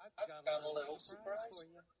 I've got a little surprise for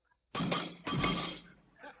you.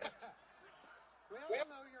 We all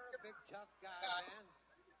know you're a big tough guy, man.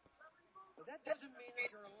 But that doesn't mean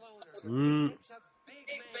that you're a loner. It takes a big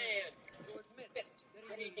man to admit that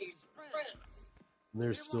he needs friends. And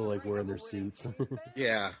they're still like wearing their suits.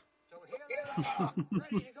 Yeah.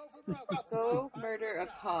 Go murder a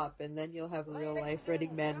cop, and then you'll have a real life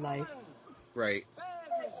Running Man life. Right.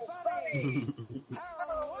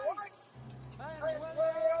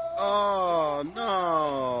 Oh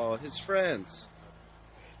no, his friends.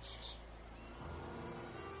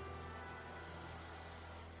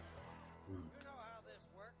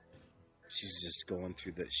 She's just going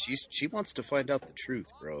through the. She wants to find out the truth,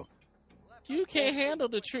 bro. You can't handle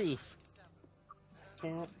the truth.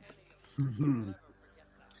 Can't.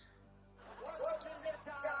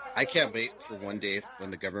 I can't wait for one day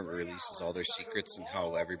when the government releases all their secrets and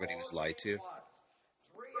how everybody was lied to.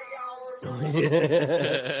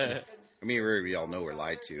 I mean, we all know we're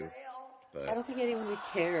lied to, but I don't think anyone would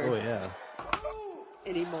care. Oh yeah.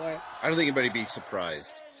 Anymore. I don't think anybody would be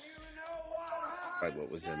surprised by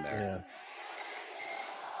what was in there. Yeah.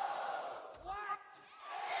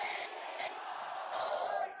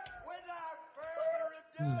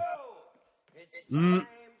 Mm.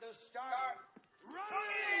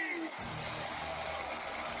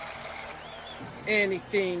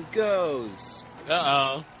 Anything goes.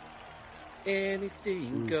 Uh-oh.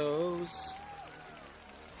 Anything goes.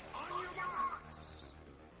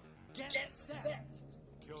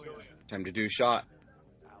 Time to do shot.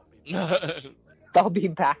 I'll be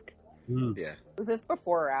back. Yeah. Was this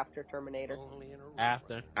before or after Terminator?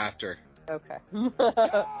 After. After. Okay.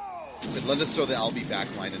 Said, let us throw the I'll be back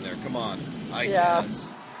line in there. Come on. I Yeah. guess.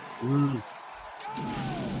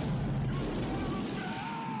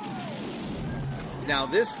 Now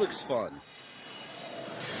this looks fun.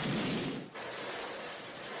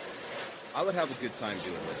 I would have a good time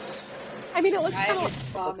doing this. I mean, it looks kind of like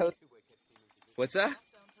roller coaster. What's that?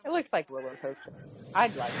 It looks like roller coaster.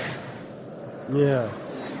 I'd like it. Yeah.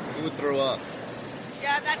 Who would throw up?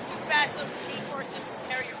 Yeah, that's too fast. Those G-forces will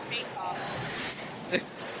tear your face off.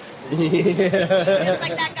 Yeah. Just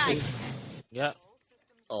like that guy. Yep.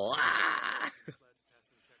 Oh, ah.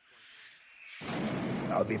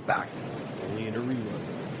 I'll be back. Only in a rerun.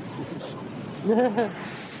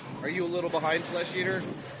 Are you a little behind, Flesh Eater?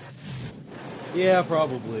 Yeah,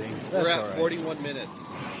 probably. We're at all right. 41 minutes.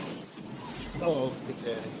 Oh,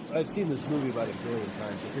 okay. I've seen this movie about a billion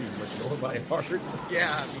times. I pretty much know it by heart.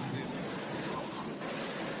 Yeah, me too.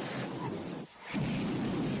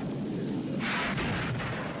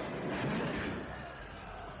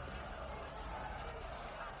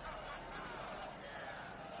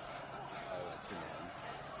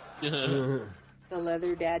 The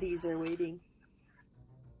leather daddies are waiting.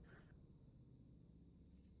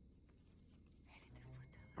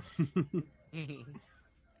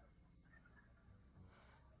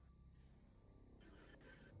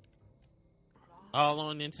 All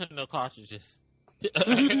on Nintendo cartridges.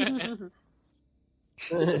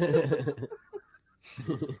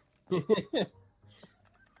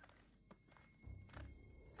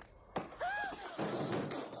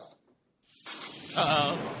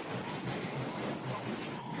 Uh-oh.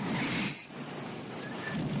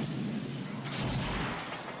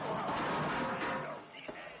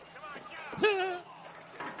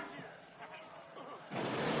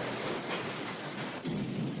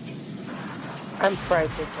 I'm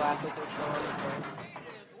surprised his glasses are still on his face.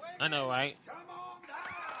 I know, right?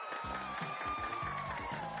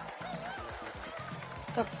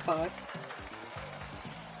 The fuck?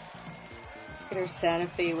 Get her Santa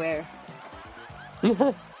Fe wear. All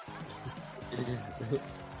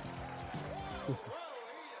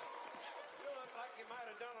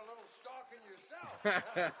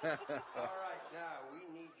right, now we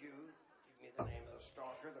need you. Give me the name of the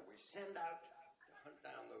stalker that we send out to hunt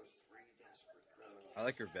down those three desperate criminals. I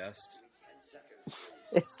like her vest. 10 seconds.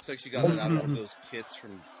 Looks like she got it out of those kits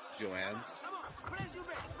from Joann's.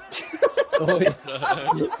 Oh, yeah.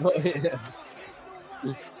 Oh, yeah.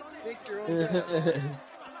 Make your own vest.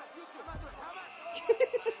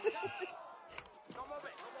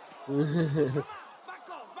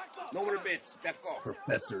 No more bits. Back off.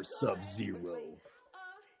 Professor Sub-Zero.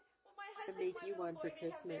 To make you one for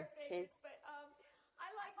Christmas, okay?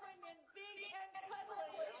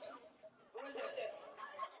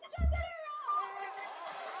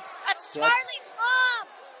 That's Charlie's mom!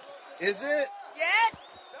 Is it? Yes!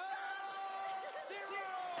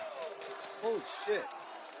 Holy shit.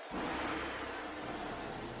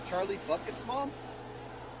 Charlie Bucket's mom?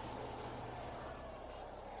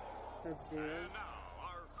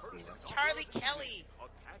 Charlie Kelly.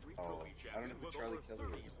 Oh, I don't know who Charlie Kelly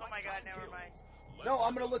is. Oh my god, never mind. No,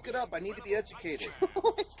 I'm gonna look it up. I need to be educated.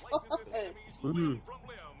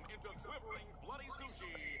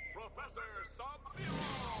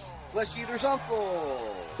 Flesh Eater's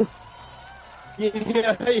uncle.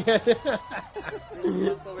 Yeah. Does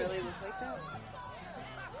Uncle really look like that?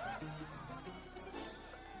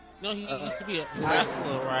 No, he used to be a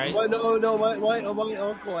wrestler, right? Well, no, my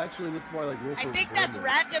uncle actually looks more like Wilford. I think that's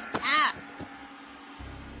random cast.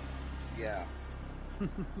 Yeah.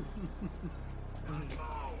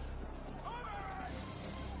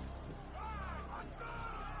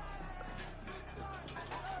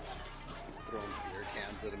 Throwing beer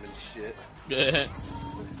cans at him and shit.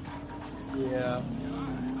 Yeah.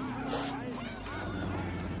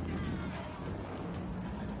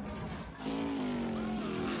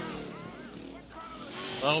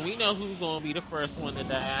 Well, we know who's gonna be the first one to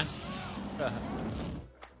die.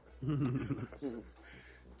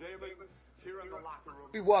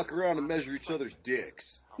 We walk around and measure each other's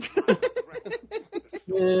dicks. It's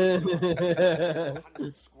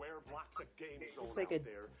like a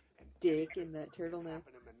dick in that turtleneck.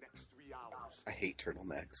 I hate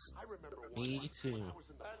turtlenecks. Me too.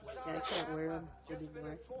 Yeah, I can't wear them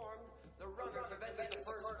anymore.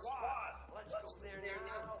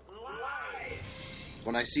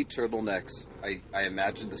 When I see turtlenecks, I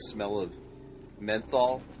imagine the smell of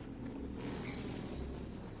menthol.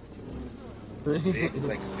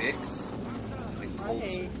 Like Vicks. And cold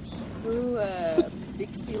soaps. Who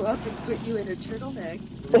fixed you up and put you in a turtleneck?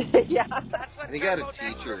 Yeah. That's what I think I had a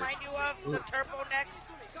turtlenecks teacher. remind you of? The turbo necks?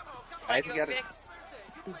 I think I had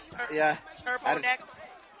yeah. Turbo necks?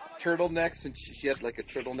 Turtlenecks, and she had like a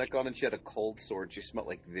turtleneck on, and she had a cold sore, and she smelled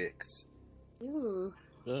like Vicks. Ew.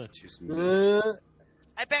 She was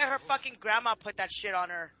I bet her fucking grandma put that shit on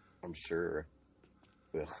her. I'm sure.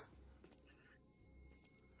 Ugh.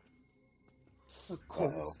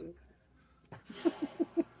 Uh-oh.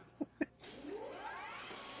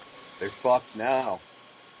 They're fucked now.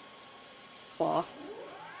 Fucked.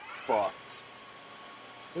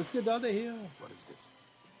 Let's get down the hill. What is this?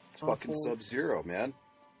 It's fucking Sub-Zero, man.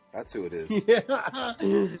 That's who it is. Yeah.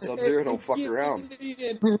 Sub-Zero don't fuck around.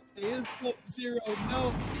 It is Sub-Zero.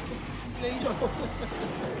 No. They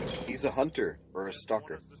don't. He's a hunter or a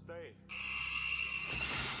stalker.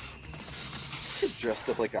 Dressed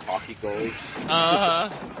up like a hockey goalie.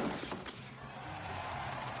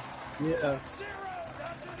 Yeah.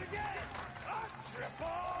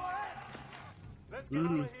 Let's get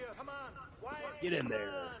out of here. Come on. Get in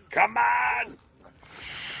there. Come on!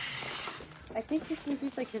 I think this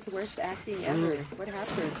movie's like his worst acting ever. What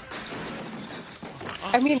happened?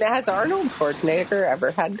 I mean, has Arnold Schwarzenegger ever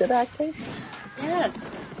had good acting? Yes.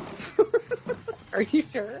 Are you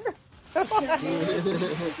sure?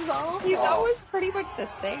 He's always pretty much the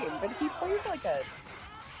same, but he plays like a.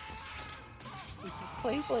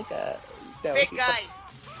 Big guy.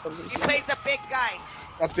 He plays a big guy.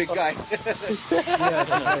 A big guy. Yeah,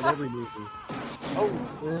 that's in every movie. Oh.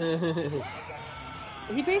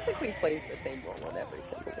 He basically plays the same role in every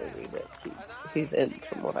single movie that he's in,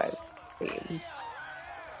 from what I've seen.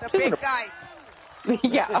 The big guy.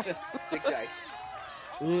 Yeah. Big guy.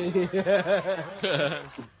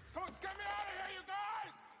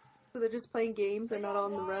 So they're just playing games, they're not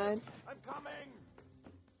on the run? I'm coming.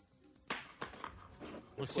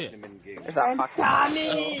 What's it? I'm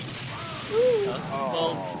coming!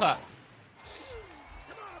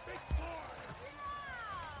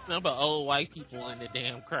 Number old white people in the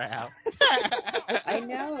damn crowd. I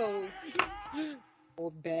know.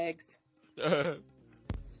 Old bags. Yeah,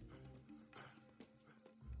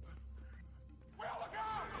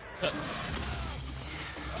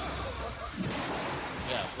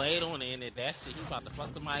 Blade on the end of that shit. He about to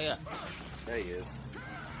fuck somebody up. There he is.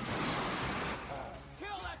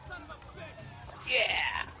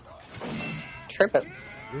 Yeah. Tripping.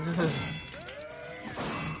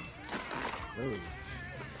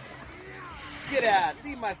 Get out!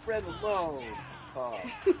 Leave my friend alone. Oh.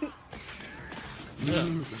 There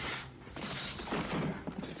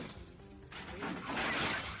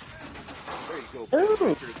you go.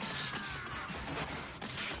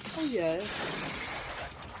 Oh, yeah.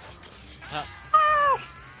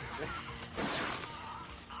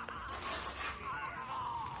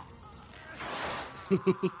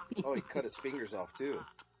 Oh, he cut his fingers off, too.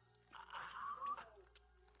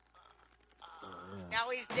 Now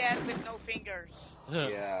he's dead with no fingers.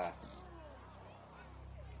 Yeah.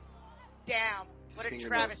 Damn. What a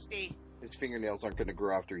travesty. His fingernails aren't going to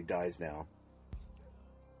grow after he dies now.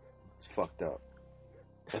 It's fucked up.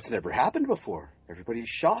 That's never happened before. Everybody's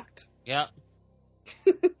shocked. Yep.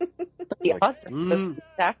 The odds are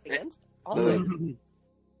stacked against all of them.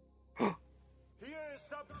 Here is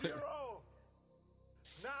Sub-Zero.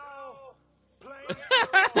 Now, play.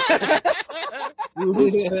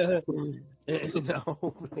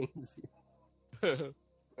 No.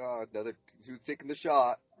 Another who's taking the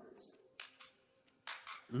shot.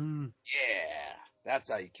 Mm. Yeah, that's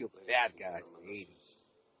how you kill the bad guys in the 80s.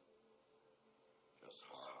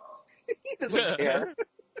 He doesn't care.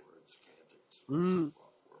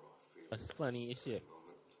 That's funny as shit.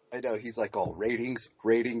 I know, he's like all ratings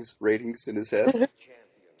in his head.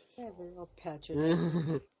 Yeah, we're all Patrick.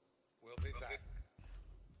 We'll be back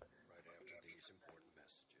right after these important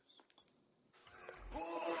messages.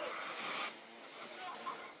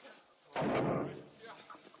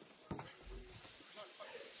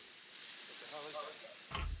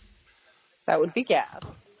 That would be gas.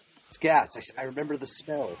 It's gas. I remember the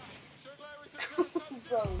smell.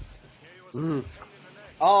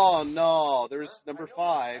 Oh no, there's number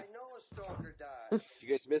 5. You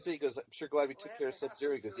guys miss it? He goes, I'm sure glad we took care of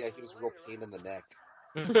Sub-Zero. He goes, yeah, he was a real pain in the neck.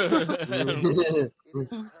 It is a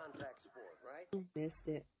contact sport, right? Missed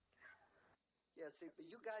it. Yeah, see, but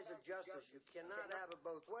you guys are justice. You cannot have it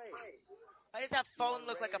both ways. Why does that phone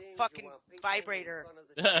look like a fucking vibrator?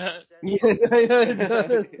 Yes, I know it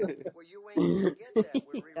does.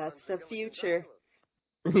 That's the future.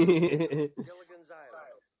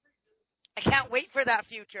 I can't wait for that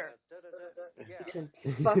future. You can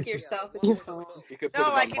fuck yourself with your phone. You could put No,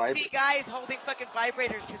 it I on can see guys holding fucking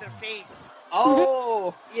vibrators to their face.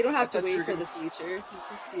 Oh! You don't have to wait for the future. You can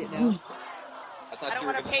see it now. I don't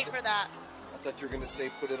want to pay for that. I thought you were going to say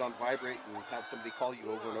put it on vibrate and have somebody call you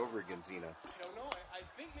over and over again, Xena. I don't know. I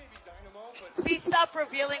think maybe Dynamo, but... Please stop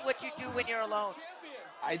revealing what you do when you're alone.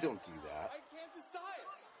 I don't do that. I can't decide.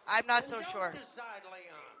 I'm not so sure.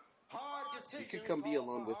 You could come be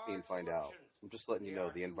alone with me and find out. I'm just letting you know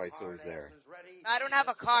the invite's always there. I don't have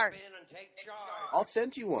a car. I'll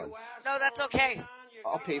send you one. No, that's okay.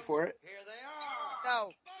 I'll pay for it.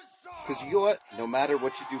 No. Because you know what? No matter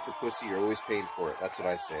what you do for pussy, you're always paying for it. That's what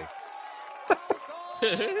I say.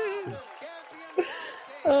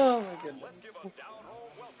 Oh my goodness.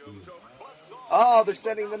 Oh, they're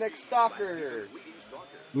sending the next stalker.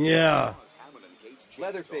 Yeah.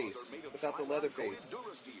 Leatherface. Without the Leatherface.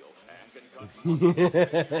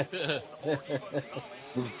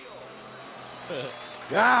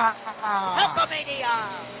 Hulkamania!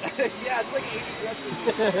 Yeah, it's like 80 dresses.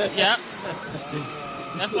 Yep.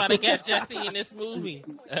 That's why they got Jesse in this movie.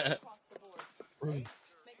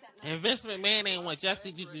 And Vince McMahon ain't want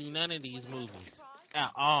Jesse to do none of these movies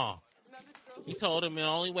at all. He told him the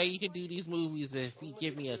only way you can do these movies is if he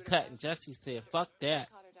give me a cut, and Jesse said, "Fuck that."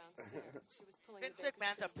 Vince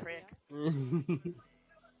McMahon's a prick.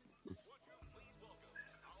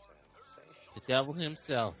 The devil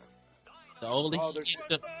himself. The older he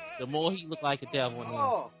gets, the more he look like a devil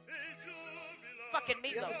now. Fucking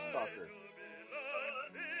Meatloaf.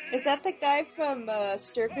 Is that the guy from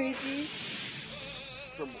Stir Crazy?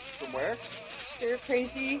 From where? Stir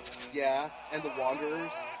Crazy. Yeah, and the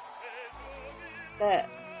Wanderers. That.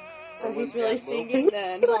 So he's really singing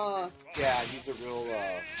then, huh? Yeah, he's a real.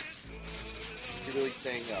 He really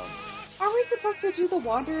sang. Are we supposed to do the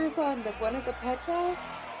Wanderers on one of the podcasts?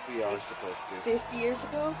 We are supposed to. 50 years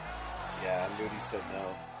ago? Yeah, Moody said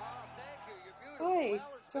no. Why?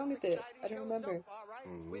 What's wrong with it? I don't remember.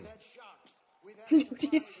 Mm-hmm.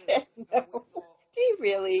 He said no. Do you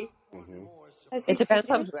really? Mm-hmm. It depends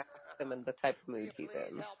on who asks him and the type of mood he's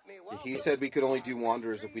in. He said we could only do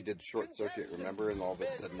Wanderers if we did Short Circuit, remember? And all of us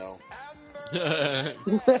said no.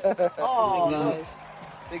 Oh, no.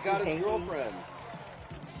 They got his girlfriend.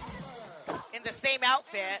 In the same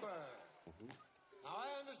outfit. Now, I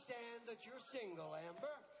understand that you're single,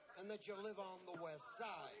 Amber, and that you live on the west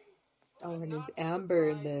side. Oh, and it's Amber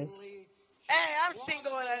in this. Hey, I'm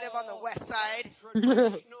single and I live on the west side.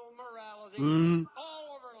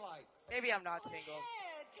 All over life. Maybe I'm not single.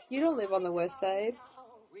 You don't live on the west side.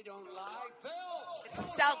 We don't lie, Phil.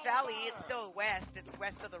 It's South Valley. It's still west. It's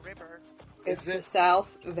west of the river. It's the South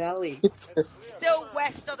Valley. Still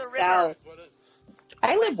west of the river. South.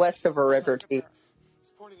 I live west of a river, too.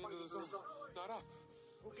 Who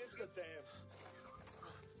gives a damn?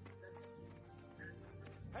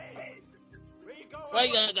 Hey, where you going? Where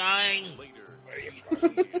you going? Later,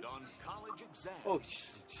 on college exams. Oh,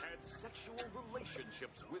 had sexual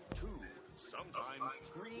relationships with 2, sometimes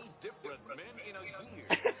 3 different men in a year.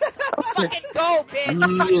 Fucking go, bitch!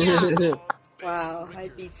 Fuck yeah. Wow,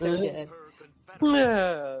 I'd be so dead.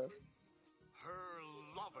 Her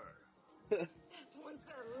lover. Was a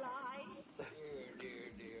lie?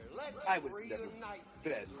 Dear. Let's I was never reunite,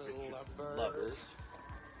 bed little lovers.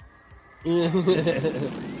 Ew,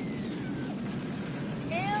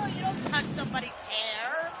 you don't touch somebody's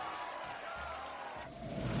hair.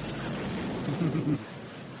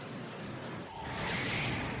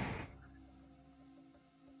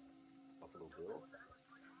 Buffalo Bill.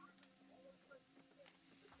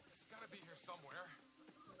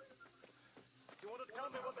 tell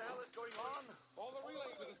me what the hell is going on? All the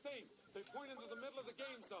relays are the same. They point into the middle of the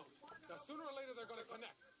game zone. Now, sooner or later, they're going to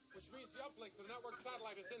connect, which means the uplink to the network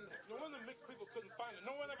satellite is in there. No wonder Mick people couldn't find it.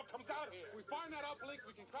 No one ever comes out here. If we find that uplink,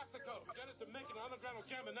 we can crack the code. Get it to Mick, and underground will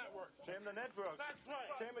jam the network. Jam the network. That's right.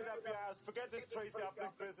 Jam it up your ass. Forget this crazy uplink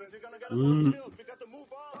business. You're going to get us all killed. We got to move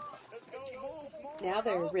on. Let's go. Move. Now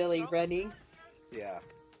they're really running. Yeah.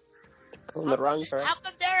 On the wrong track. How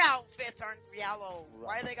come their outfits aren't yellow?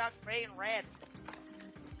 Why they got gray and red?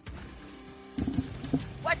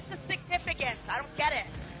 What's the significance? I don't get it.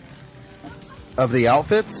 Of the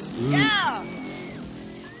outfits? Yeah.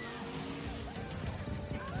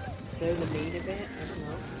 They're the main event.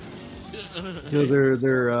 I don't know.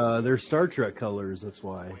 So they're Star Trek colors. That's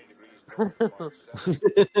why.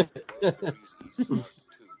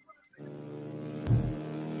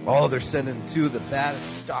 Oh, they're sending two of the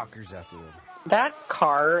baddest stalkers after them. That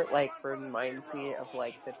car, like, reminds me of,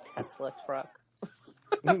 like, the Tesla truck.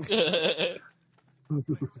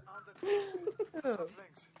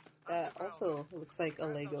 That also looks like a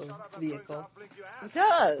Lego vehicle. It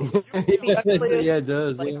does. Yeah, it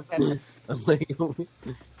does. Yeah. A Lego.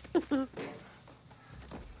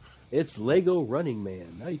 It's Lego Running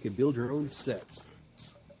Man. Now you can build your own sets.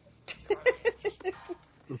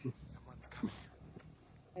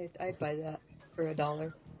 I'd buy that for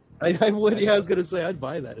 $1. I would. Yeah, I was gonna say I'd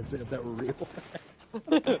buy that if that were real. What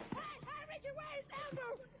the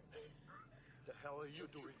hell are you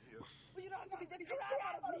doing here? Well, you don't have to be the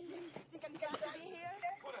crap out of me. Think I'm going to be here?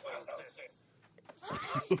 What the hell is this?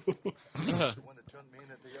 You want to turn me in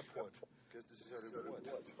at the airport. Guess this is how they work.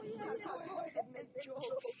 Make jokes.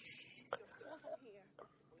 Here.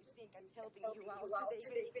 You think I'm helping you out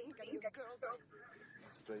today, baby? Girl.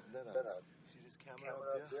 Straighten that out. See this camera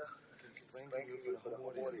up there? I can strangle you for the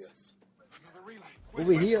whole audience.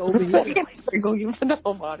 Over here. I can strangle you for the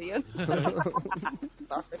home audience. Sorry.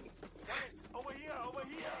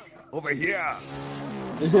 Over here.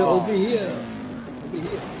 Over here.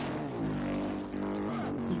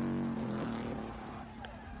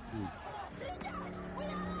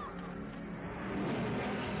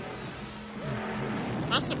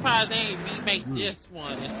 I'm surprised they ain't remake this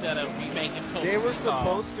one instead of remaking Total They were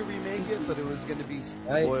Recall. supposed to remake it, but it was going to be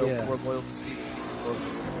more loyal to Stephen King's book.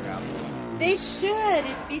 They should.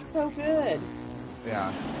 It'd be so good.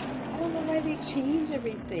 Yeah. I don't know why they change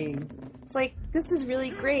everything. It's like, this is really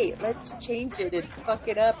great. Let's change it and fuck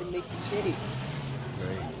it up and make it shitty.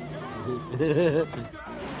 Great.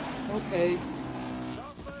 Okay.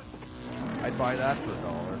 I'd buy that for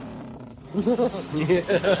 $1.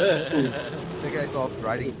 The guy's all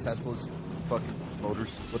riding Tesla's fucking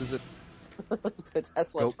motors. What is it? The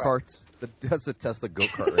Tesla Goat karts. That's a Tesla goat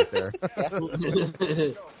kart right there.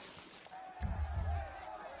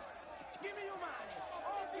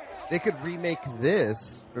 They could remake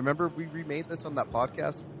this. Remember we remade this on that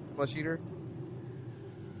podcast, Flesh Eater?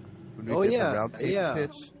 When we did the round table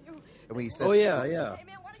pitch, and we said, yeah.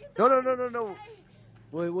 No.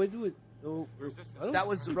 Wait, do it. No, that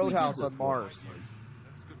was Roadhouse on Mars.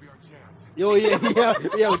 Oh yeah,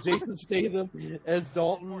 with Jason Statham as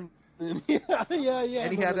Dalton. yeah.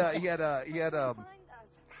 And he had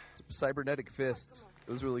cybernetic fists.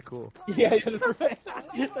 It was really cool. Yeah, that's right.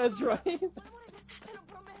 That's right.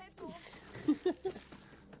 It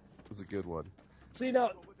was a good one. See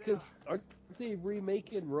now, because aren't they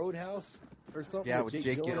remaking Roadhouse or something? Yeah, with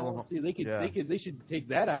Jake Gyllenhaal. See, they should take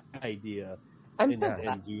that idea and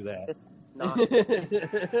do that. It's not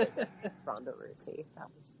Ronda Rousey.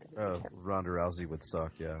 Ronda Rousey would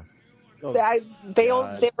suck. Yeah. Oh, they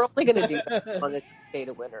were only going to do that on the Day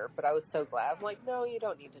to Winner, but I was so glad. I'm like, no, you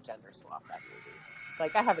don't need to gender swap that movie.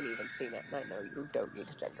 Like, I haven't even seen it, and I know you don't need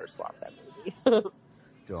to gender swap that movie.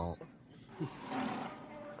 Don't.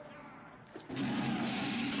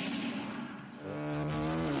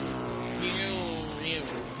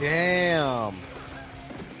 Damn.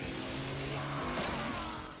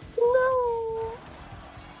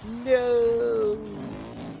 No.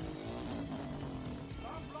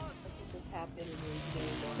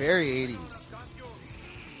 Very 80s.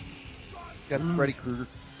 Got Freddy Krueger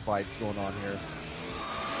fights going on here.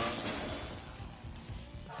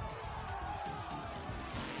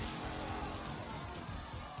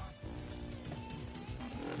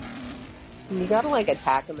 You gotta, like,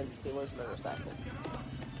 attack him and steal his motorcycle.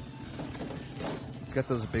 He's got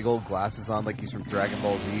those big old glasses on like he's from Dragon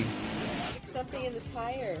Ball Z. Something in the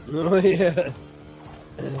tire. Oh, yeah.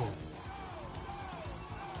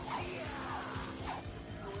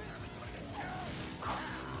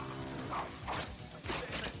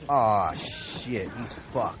 Aw, shit, he's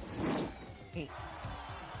fucked.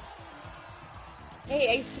 Hey,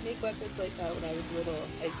 I used to make weapons like that when I was little.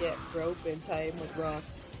 I'd get rope and tie him with rocks.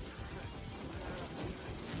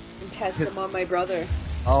 And test them on my brother.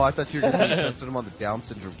 Oh, I thought you were just testing him on the Down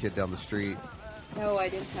syndrome kid down the street. No, I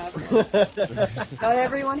didn't have one. Not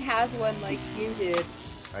everyone has one like you did.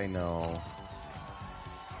 I know.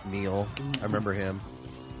 Neil, I remember him.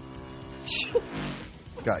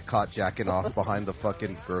 Got caught jacking off behind the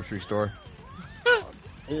fucking grocery store.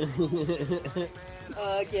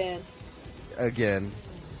 Again. And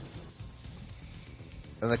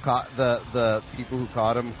the people who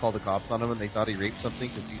caught him called the cops on him, and they thought he raped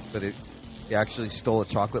something but he actually stole a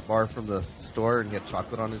chocolate bar from the store, and he had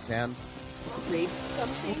chocolate on his hand. Raped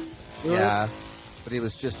something? Yeah, but it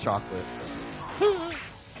was just chocolate.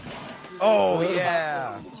 Oh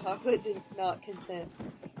yeah. Chocolate did not consent.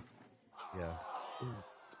 Yeah.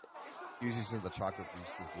 Usually since the chocolate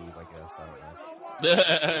greases lube, I guess. I don't know.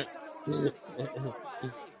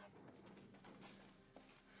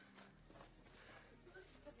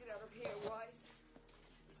 Get out of here, why?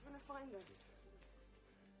 He's gonna find us.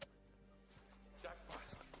 Jackpot.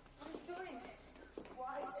 What are you doing?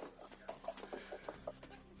 Why?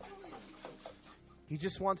 He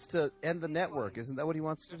just wants to end the network. Isn't that what he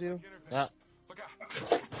wants to do? Yeah.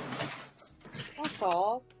 That's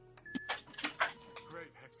all. Great,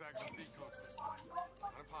 hexagonal decode system.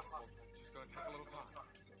 Not impossible. Just gonna take a little time.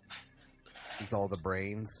 He's all the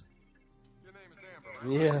brains. Your name is Amber,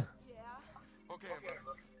 right? Yeah. Okay,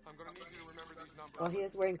 Amber. I'm gonna need you to remember these numbers. Well, he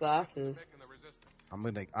is wearing glasses. I'm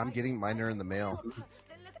getting mine in the mail.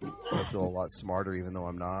 I feel a lot smarter, even though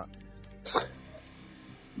I'm not.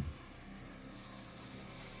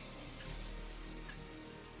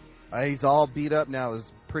 He's all beat up now. His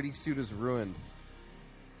pretty suit is ruined.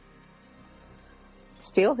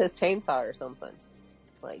 Steal his chainsaw or something.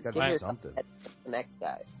 Like, Gotta give do your something. head to the next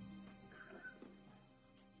guy.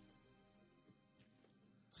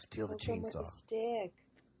 Steal the Hook him with a chainsaw. stick.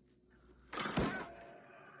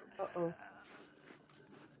 Uh-oh.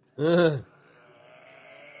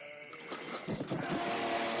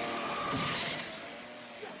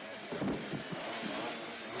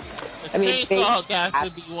 The chainsaw gas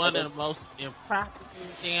would be one of the most impractical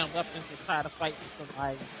damn weapons to try to fight with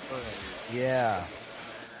somebody in the world. Yeah.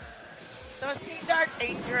 Those things are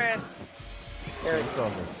dangerous.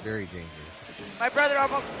 Chainsaws are very dangerous. My brother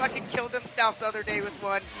almost fucking killed himself the other day with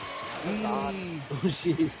one. Oh,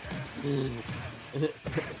 jeez.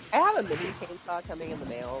 I have a mini chainsaw coming in the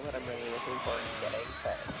mail that I'm really looking forward to getting,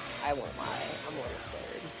 but I won't lie, I'm a little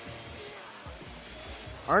scared.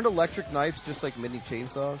 Aren't electric knives just like mini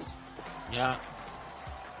chainsaws? Yeah.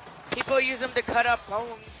 People use them to cut up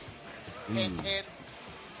bones. And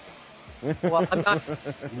Well, I'm not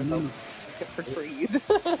for trees.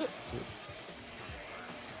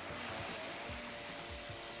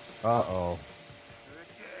 Uh-oh.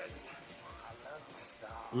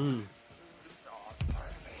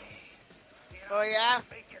 Oh yeah?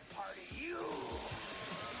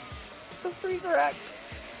 The freezer act.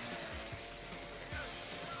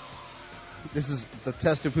 This is the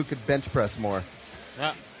test of who could bench press more.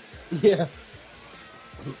 Yeah. Yeah.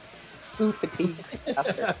 Food fatigue.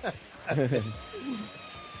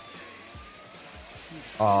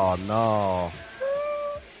 Oh no.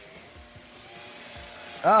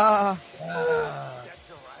 Ah.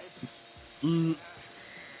 Oh.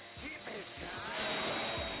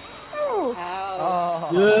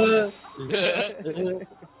 Oh.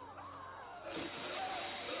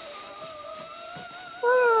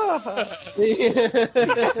 He's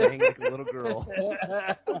saying like a little girl. No,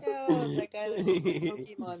 that guy looks like a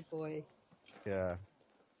Pokemon boy. Yeah.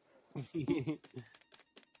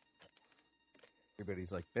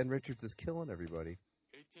 Everybody's like, Ben Richards is killing everybody.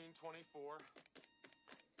 1824.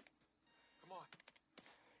 Come on.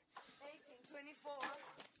 1824.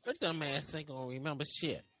 That dumb ass ain't gonna remember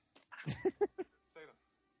shit.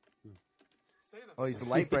 Oh, he's the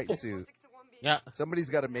light bright suit. Yeah. Somebody's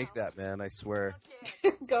got to make that, man. I swear.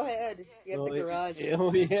 Go ahead. You have the garage.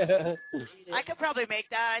 Oh, yeah. I could probably make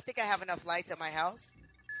that. I think I have enough lights at my house.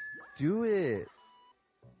 Do it.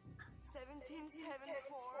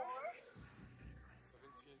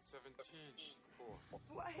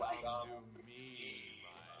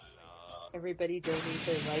 1717. Everybody donate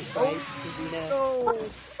their light brights to Zena. No.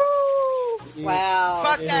 Wow.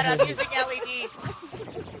 Fuck that, I'm using LEDs.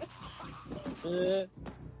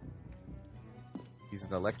 He's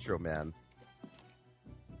an electro man.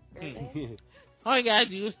 All you gotta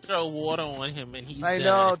do is throw water on him and he's I done.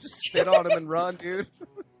 know. Just spit on him and run, dude.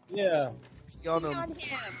 Yeah. Pee on him.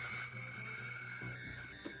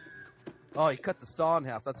 Oh, he cut the saw in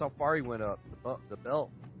half. That's how far he went up. The belt.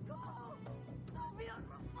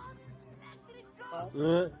 fuck?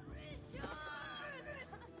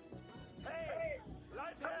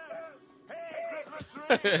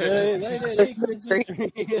 Hey, Christmas tree.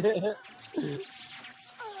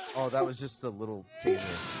 Oh, that was just a little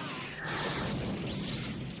teaser.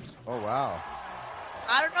 Oh, wow.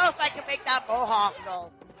 I don't know if I can make that mohawk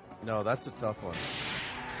though. No, that's a tough one.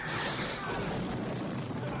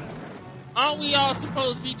 Aren't we all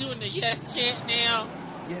supposed to be doing the yes chant now?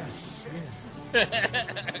 Yes.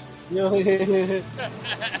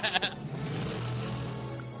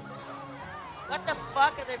 What the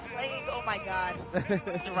fuck are they playing? Oh my god.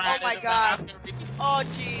 Oh my god. Oh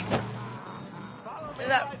jeez. Is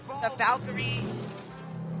that the Valkyrie?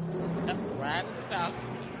 Right in the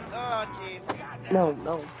Valkyrie. Oh jeez.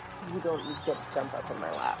 No. You don't get to jump up in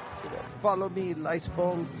my lap. Follow me, light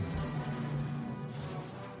bulb.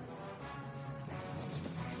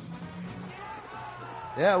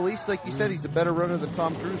 Yeah, at least, like you said, he's a better runner than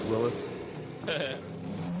Tom Cruise, Willis.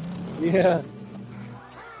 Yeah.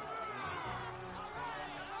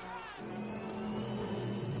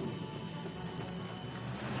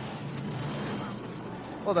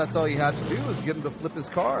 Well, that's all you had to do was get him to flip his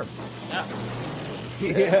car.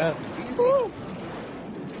 Yeah. Easy.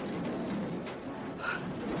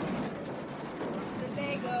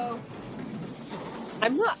 Lego.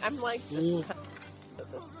 I'm like, this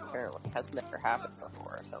apparently has never happened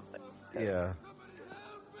before or something. Yeah.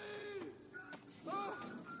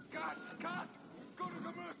 Cut! Go to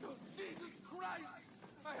commercial! Jesus Christ!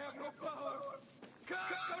 I have no power! Cut!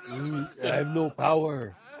 Go to commercial! I have no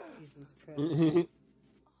power. Jesus Christ.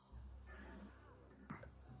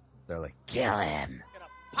 They're like, kill him.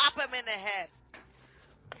 Pop him in the head.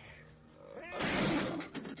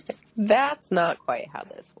 That's not quite how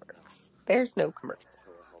this works. There's no commercial.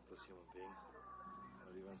 For a helpless human being,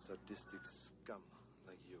 or even sadistic scum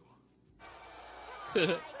like you.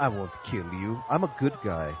 I won't kill you. I'm a good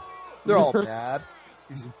guy. They're all bad.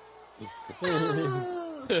 That guy's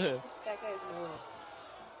no.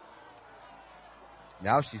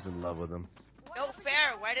 Now she's in love with him. No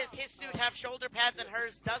fair. Why does his suit have shoulder pads and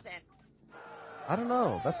hers doesn't? I don't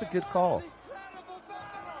know. That's a good call.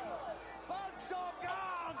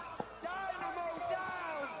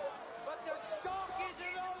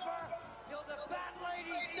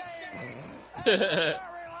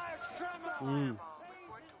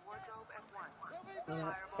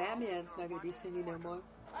 Batman's not going to be singing no more.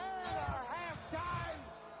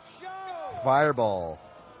 Fireball.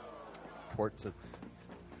 Ports of...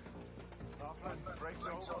 I'm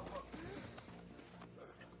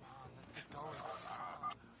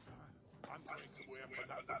going somewhere, but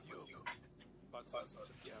not with you. But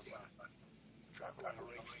together. Traveling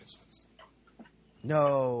arrangements.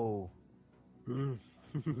 No.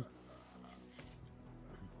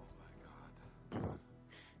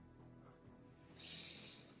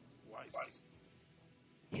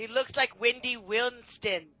 He looks like Wendy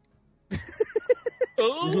Winston.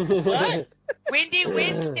 Ooh, what? Wendy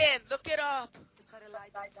Winston. Look it up.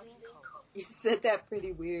 You said that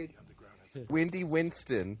pretty weird. Wendy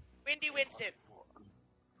Winston. Wendy Winston.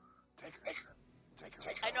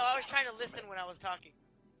 I know, I was trying to listen when I was talking.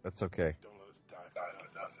 That's okay.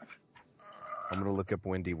 I'm going to look up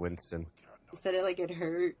Wendy Winston. You said it like it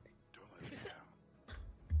hurt.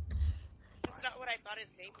 That's not what I thought his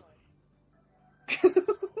name was.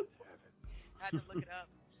 I had to look it up.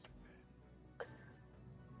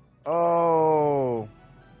 Oh.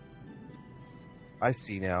 I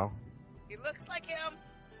see now. He looks like him.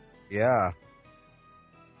 Yeah.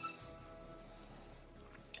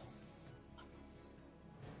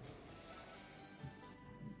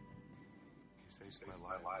 He saved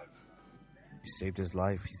my life. He saved his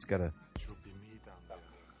life. He's got a... It should be me down there.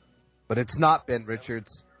 But it's not Ben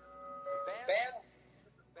Richards. Ben,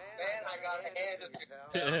 I got ahead of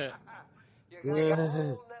you. You got a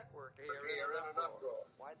whole network here in an uproar.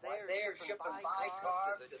 Why, they're shipping by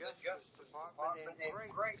cars to the Justice Department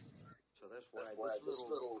and freight. So that's why this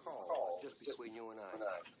little call, just between you and I,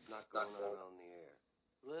 not going on the air.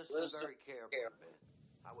 Listen very carefully, Ben.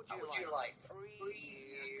 How would you like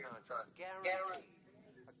 3-year contract guaranteed?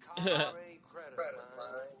 A car credit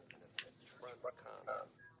line and a front column.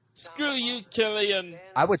 Screw you, Killian.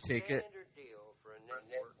 I would take it. Deal for a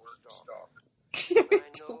network star.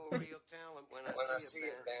 I know real talent when I see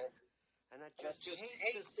it, Ben. And I just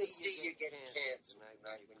hate to see you get cancer tonight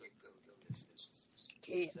when you go to this.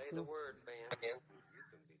 Say the word, Ben. You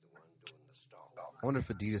can be the one doing the stalk. I wonder if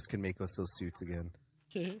Adidas can make us those suits again.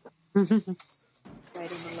 Write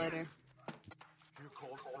him a letter. You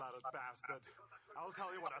cold-blooded bastard. I'll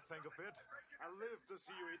tell you what I think of it. I live to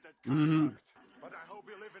see you eat that Mhm. conduct. But I hope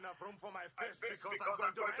you leave enough room for my fist because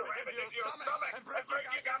I'm going to ram it into your stomach and break your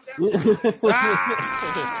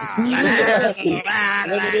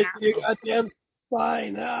Let me see your goddamn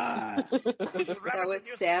spine. Ah. That was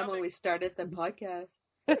Sam when we started the podcast.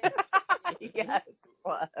 Yes, it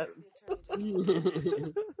was.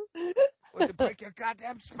 Or to break your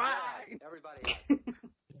goddamn spine. Everybody.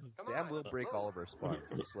 Sam will break all of our spines.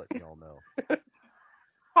 I'm just letting y'all know.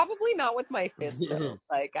 Probably not with my fist though.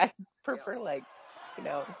 Like I prefer like, you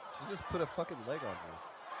know. She just put a fucking leg on me.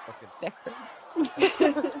 Fucking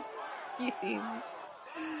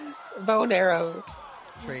bow and arrow.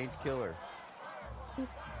 Trained killer.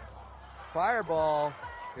 Fireball.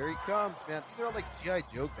 Here he comes, man. These are all like G.I.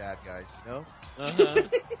 Joe bad guys, you know?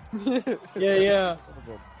 Yeah.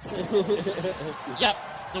 Yep,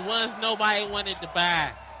 the ones nobody wanted to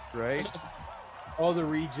buy. Right? All the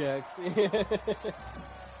rejects.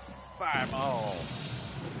 Fireball.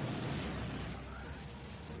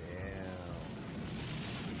 Damn.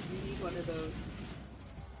 We need one of those.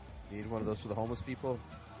 Need one of those for the homeless people?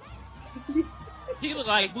 He look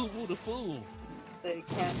like Boo Boo the Fool. The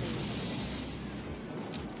cat.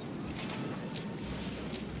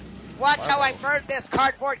 Watch how I burn this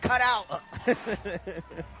cardboard cutout.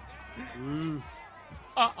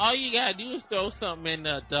 All you gotta do is throw something in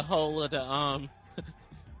the hole of the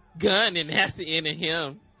gun, and that's the end of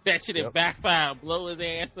him. That should have backfired, blow his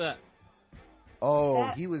ass up. Oh,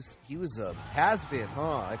 he was a has-been,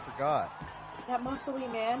 huh? I forgot. That muscly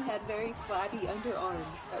man had very flabby underarms.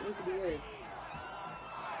 That was weird.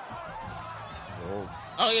 Old.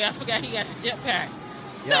 Oh yeah, I forgot he got the jetpack.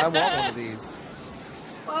 Yeah, I want one of these.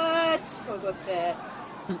 What? Boba Fett.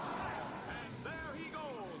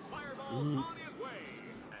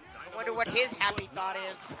 I wonder what his happy thought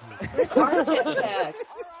is. Where's our jetpack?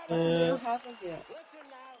 We don't have it yet. Listen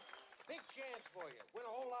now, big chance for you. Win a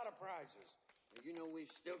whole lot of prizes. You know we've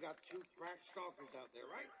still got 2 crack stalkers out there,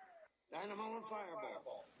 right? Dynamo and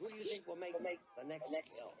Fireball. Who do you think will make the next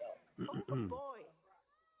kill? Oh boy,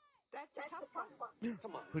 that's a tough one.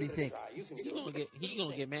 Come on. Who do you think? He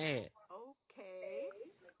gonna get mad. Okay,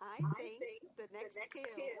 I think the next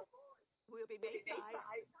kill will be made by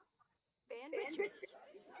Ben Richards.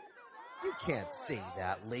 You can't say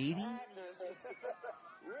that, lady.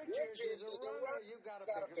 Richards is a runner. You gotta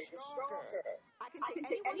pick a stalker. I can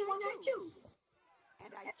take anyone I choose.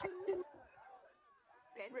 And I choose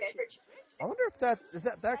Ben Richards. I wonder if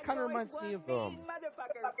that kind of reminds me of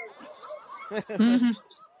Motherfucker.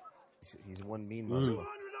 He's one mean motherfucker.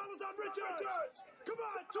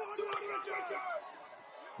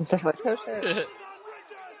 Is that what Joe said?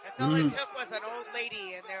 That's all it took was an old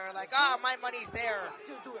lady, and they were like, "Oh, my money's there."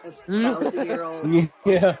 A 1,000-year-old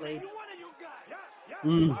Yeah. lady.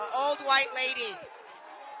 Old white lady.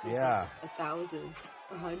 Yeah. 1,000.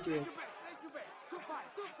 100.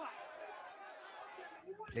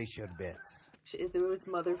 They should bets. It was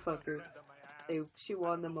motherfucker. She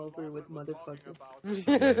won them over with motherfucker.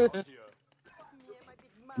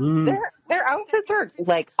 Their outfits are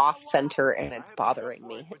like off center, and it's bothering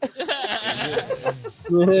me.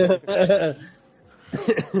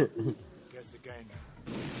 Guess again.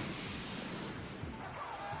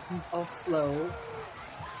 All slow.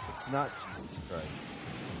 It's not Jesus Christ.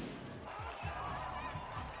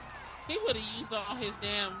 He would have used all his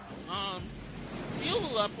damn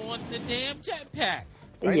fuel up on the damn jetpack.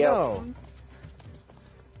 I know.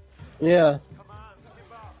 Yeah.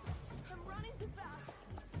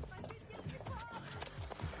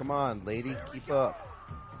 Come on, lady, keep up.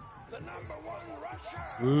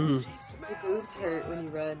 Your boobs hurt when you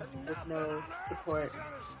run with no support.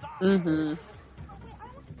 Mm-hmm.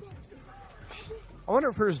 I wonder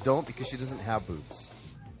if hers don't because she doesn't have boobs.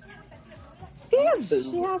 She has boobs.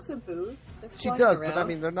 She has some boobs. She does, but I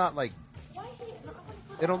mean, they're not like.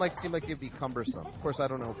 They don't seem like they'd be cumbersome. Of course, I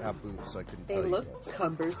don't know have boobs, so I couldn't They tell look you.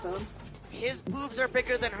 cumbersome. His boobs are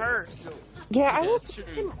bigger than hers. Yeah, I was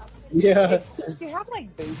true. Yeah. If you have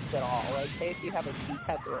like boobs at all, like say if you have a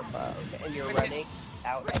C-cup or above, and you're running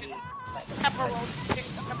out any Pepperoni.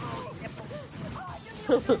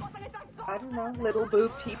 I don't know, little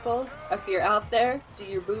boob people. If you're out there, do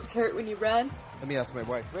your boobs hurt when you run? Let me ask my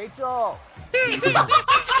wife, Rachel. I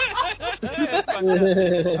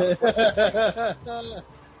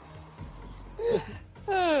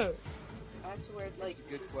have to wear like That's a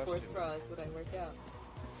good sports question. bras when I work out.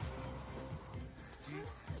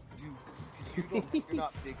 You're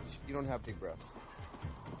not big. You don't have big breasts.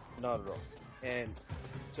 Not at all. And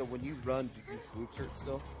so when you run, do your boobs hurt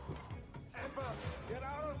still? Get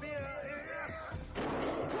out of here!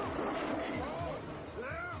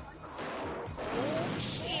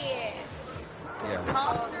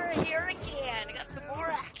 Oscar here again. Got some more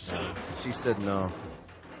action. She said no.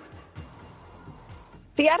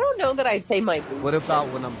 See, I don't know that I'd say my boobs. What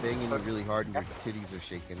about when I'm banging you really hard and your titties are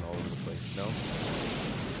shaking all over the place? No?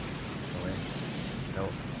 No way. No.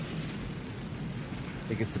 I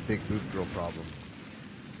think it's a big boob girl problem.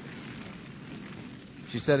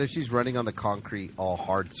 She said if she's running on the concrete, all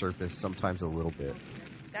hard surface, sometimes a little bit.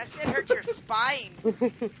 That shit hurts your spine.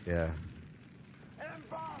 Yeah.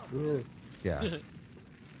 Yeah.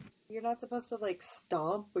 You're not supposed to, like,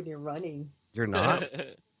 stomp when you're running. You're not?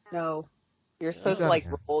 No. You're supposed to, like,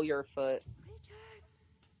 roll your foot.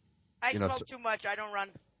 I You know, smoke too much. I don't run.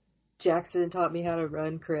 Jackson taught me how to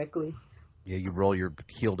run correctly. Yeah, you roll your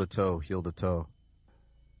heel to toe, heel to toe.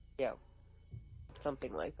 Yeah.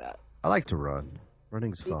 Something like that. I like to run.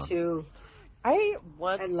 Running's Me fun. too. I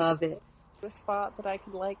love it. The spot that I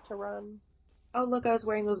can like to run. Oh, look, I was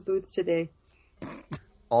wearing those boots today.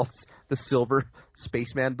 All the silver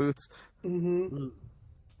spaceman boots. Mm-hmm.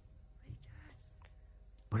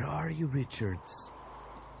 Where are you, Richards?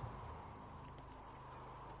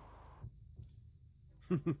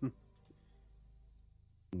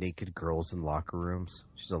 Naked girls in locker rooms.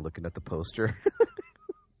 She's all looking at the poster.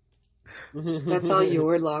 That's all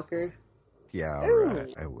your locker. Yeah,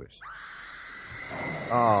 alright. I wish.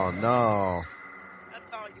 Oh, no.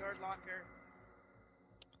 That's all your locker.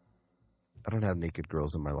 I don't have naked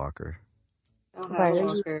girls in my locker. I don't have a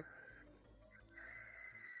locker.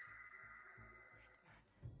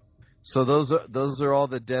 So those are all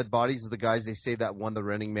the dead bodies of the guys they say that won the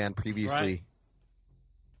Running Man previously. Right.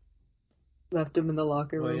 Left them in the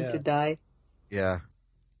locker room to die. Yeah.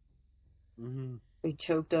 Mm-hmm. They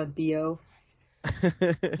choked on BO.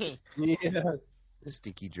 Yeah.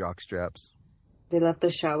 Stinky jock straps. They left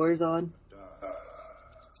the showers on.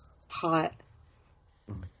 Hot.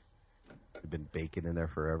 They've been baking in there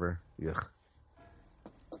forever. Ugh.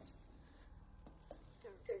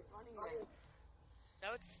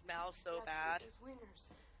 Don't smell so bad.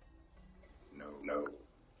 No.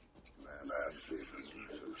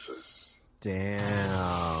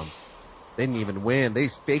 Damn. They didn't even win. They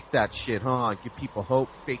faked that shit, huh? Give people hope.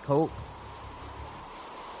 Fake hope.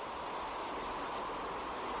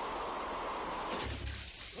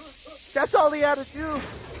 That's all he had to do.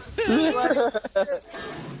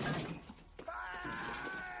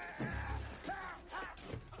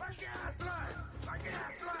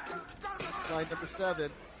 Line number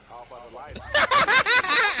 7. How about the light?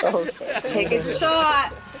 Take a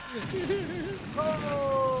shot.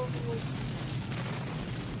 Oh.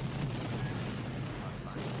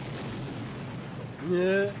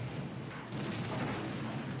 Yeah.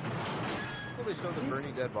 Well, they showed the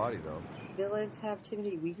burning dead body, though. Villains have too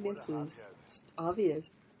many weaknesses. It's obvious.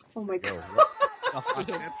 Oh my god. Why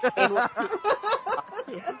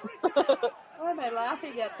am I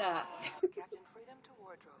laughing at that? Captain Freedom to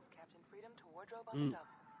wardrobe. Captain Freedom to wardrobe on the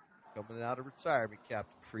double. Coming out of retirement,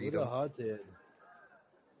 Captain Freedom. What a hothead.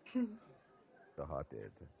 The hot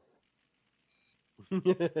dead.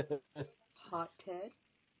 Hot Ted.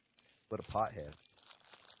 What a pothead.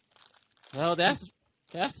 Well, that's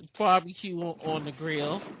barbecue on the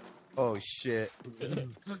grill. Oh, shit. He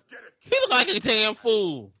look like a damn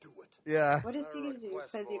fool. Yeah. What is he going to do?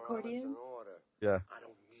 Play the accordion? Yeah. I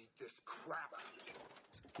don't need this crap.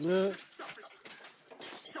 Yeah.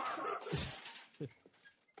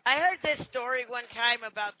 I heard this story one time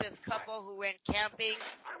about this couple who went camping,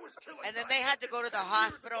 and then they had to go to the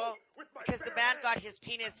hospital because the man got his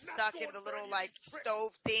penis stuck in the little, like,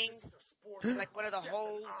 stove thing, like one of the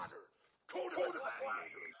holes.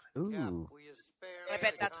 Ooh. I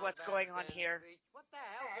bet that's what's going on here. What the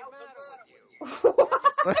hell's the matter with you?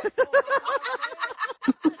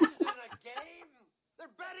 This isn't a game. They're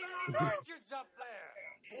betting on Richards up there.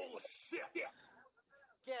 Bullshit.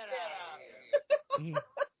 Get out of here.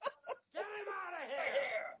 Get him out of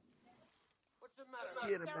here. What's the matter?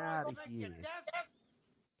 Get him out of here. Get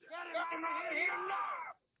him out of here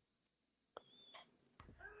now.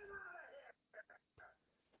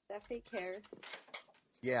 That fake hair.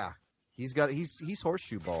 Yeah. He's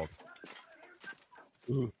horseshoe bald.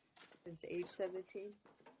 Since age 17.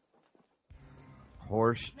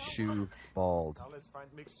 Horseshoe bald. Now let's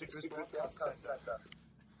find Mick's secret broadcast center.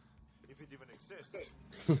 If it even exists.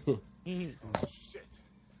 Shit.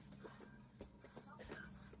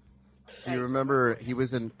 Do you remember he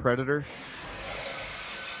was in Predator?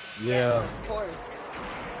 Yeah. Of course.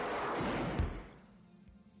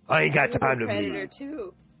 I ain't got He was time in to Predator read.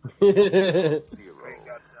 too.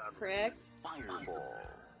 Correct? Fireball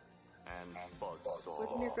and Buzzsaw.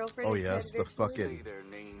 Wasn't your girlfriend Oh, in yes, the Predator too? fucking... Say their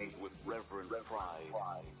names with reverent pride.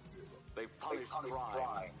 They punish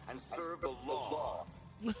crime and serve the law.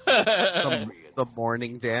 The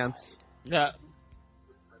morning dance. Yeah.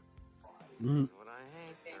 Mm.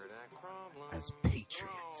 As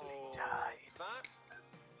patriots they died.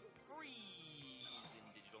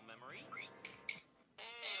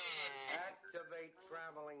 Activate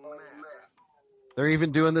traveling map. They're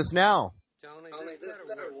even doing this now. Tony, this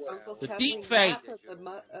better work. Uncle The Traveling deep fake.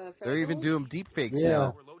 Map of the They're even Federal? doing deep fakes Yeah.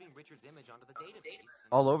 now.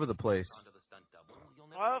 All over the place.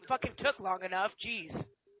 Well, it fucking took long enough. Jeez.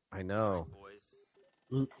 I know.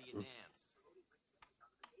 Mm.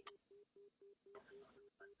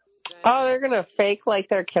 Oh, they're gonna fake like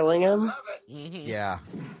they're killing him. Mm-hmm. Yeah.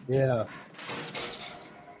 Yeah.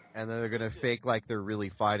 And then they're going to fake like they're really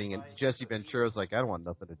fighting. And Jesse Ventura's like, I don't want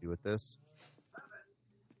nothing to do with this.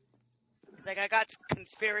 It's like, I got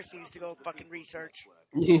conspiracies to go fucking research.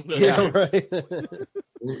 Yeah, right.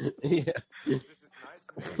 Yeah.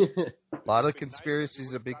 A lot of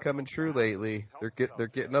conspiracies have been coming true lately. They're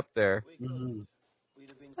getting up there. Mm.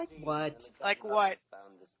 Like what? Like what?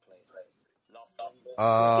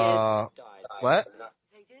 What?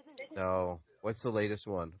 No. What's the latest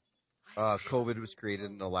one? COVID was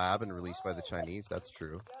created in a lab and released by the Chinese. That's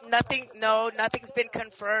true. Nothing's been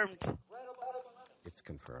confirmed. It's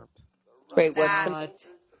confirmed. Wait, what's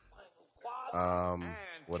Nah.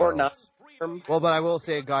 What or else? not? Well, but I will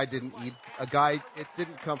say it didn't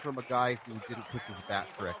come from a guy who didn't cook his bat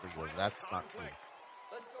correctly. Well, that's not true.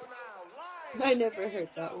 I never heard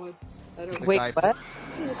that one. I don't. Wait, guy- what?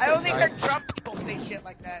 I only heard Trump people say shit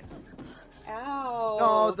like that. Ow.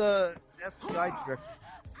 No, the FBI director.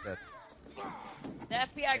 That The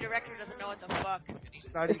FBI director doesn't know what the fuck. he's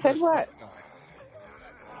not It even said a what? guy.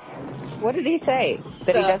 What did he say?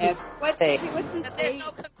 That he doesn't What's say. his That there's name?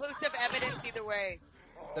 no conclusive evidence either way.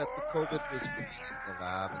 That the COVID was created in the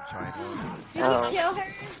lab in China. Did Oh. he kill her?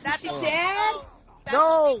 That's She what- dead? That's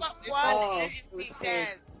No! what Oh, one agency okay.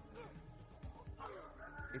 says.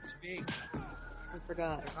 It's fake. I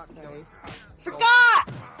forgot. Sorry. Forgot!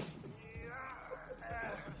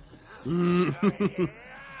 Mm.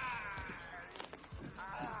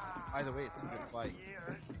 Either way, it's a good fight.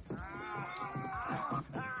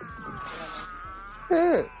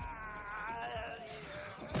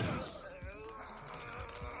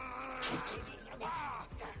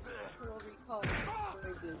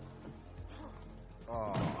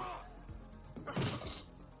 Oh.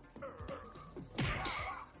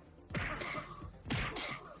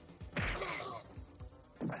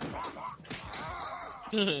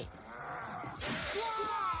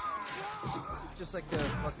 Just like a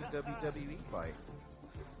fucking WWE fight.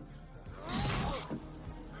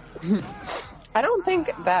 I don't think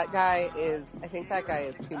that guy is. I think that guy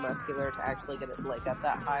is too muscular to actually get his leg up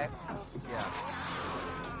that high. Yeah.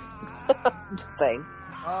 Just saying.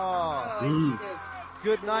 Oh. Mm.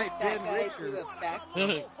 Good night, That Ben guy Richards. threw a back. Oh, look,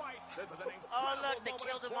 they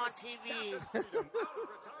killed him on TV.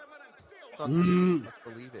 It's on Mm. TV, just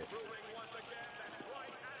believe it.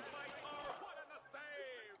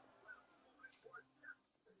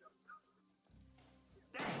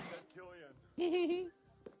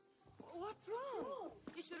 What's wrong?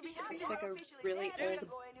 You should be happy. It's like a really old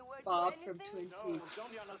Bob from Twin Peaks.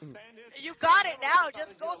 You got it now.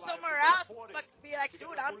 Just go somewhere else. But be like,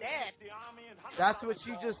 dude, I'm dead. That's what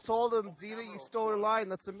she just told him. Zena, you stole her line.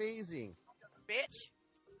 That's amazing. Bitch.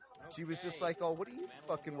 She was just like, oh, what are you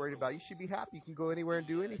fucking worried about? You should be happy. You can go anywhere and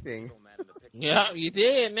do anything. Yeah, you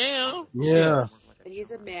did now. Yeah. And he's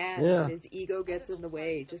a man. Yeah. And his ego gets in the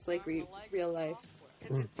way, just like real life.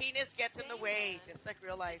 His penis gets in the way, just like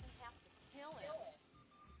real life.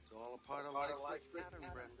 It's all a part of life's pattern,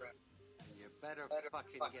 Brenda. And you better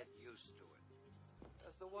fucking get used to it.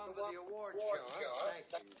 That's the one with the award show. Huh?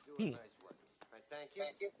 Thank you. You do a nice work. Right, thank you.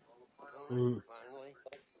 Mm. Finally,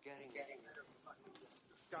 getting it.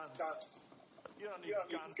 Guns. You don't need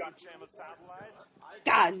guns to jam a satellite.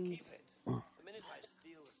 Guns. The minute I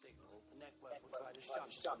steal the signal, the network will try to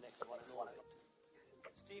shunt the next one in orbit.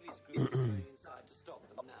 Stevie's group is going inside to stop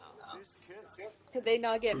them now. These kids, Could they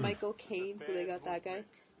not get Michael Caine, so they got that guy?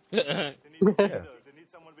 they need a leader. They need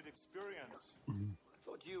someone with experience.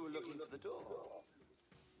 Thought you were looking for the door.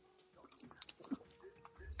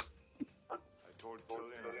 I told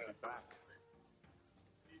Killian to be back.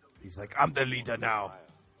 He's like, I'm the leader now.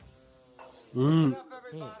 Mm. Up,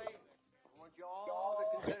 everybody. I want you all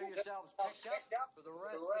to consider yourselves picked up for the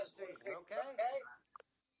rest of the season, okay?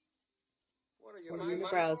 What are Your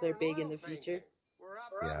eyebrows are big in the future. We're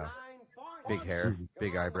up Yeah. 9 points. Big hair,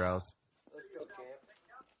 big eyebrows. Let's go, champ.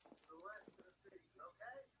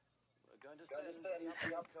 We're going to send the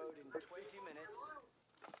upload code in 20 minutes.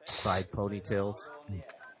 Side ponytails.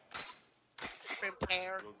 shrimped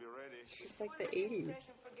hair. It's like the 80s.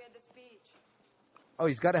 Oh,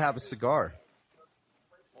 he's got to have a cigar.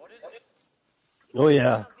 Oh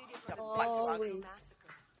yeah. Always.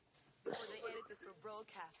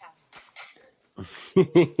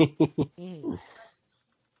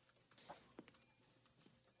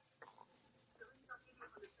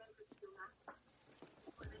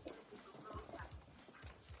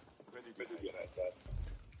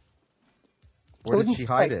 Where did she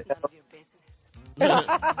hide it?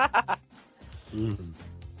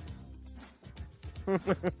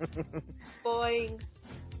 Boing.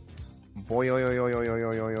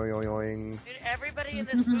 Boing. Dude, everybody in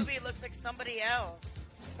this movie looks like somebody else.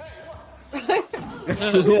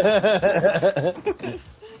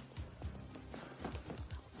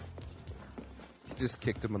 He just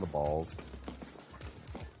kicked him in the balls.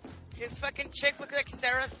 His fucking chick looked like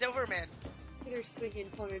Sarah Silverman. Look at her swinging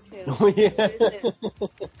ponytail. Oh yeah. What is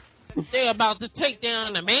it? They're about to take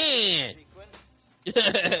down the man. This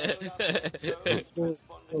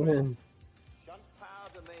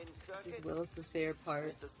is Willis's favorite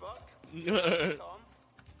part. Who's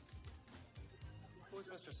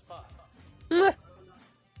Mr. Spock?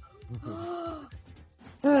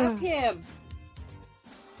 Slap him.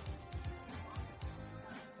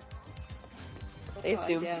 They Oh,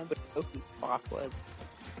 assumed yeah. what who Spock was.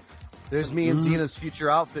 There's me and Xena's future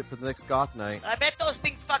outfit for the next goth night. I bet those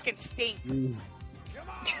things fucking stink.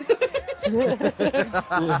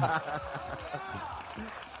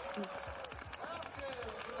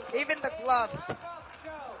 Even the gloves.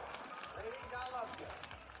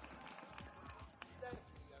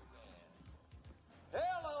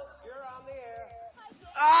 Hello, you're on the air.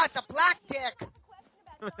 Ah, it's a black dick.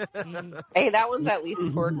 Hey, that one's at least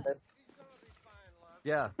cordless.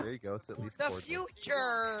 Yeah, there you go. It's at least The cordless.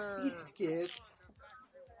 future. He's scared.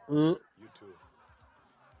 You too.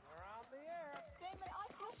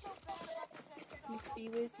 Peace be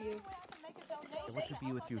with you. What to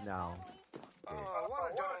be with you now? Oh,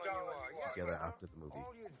 what a darling you are. Yeah, Together well, after the movie.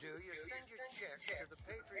 all you do, you send your check to the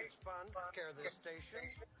Patriots Fund, care of this station.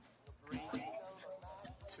 3,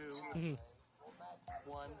 2,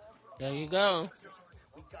 1. There you go.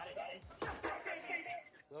 We got it.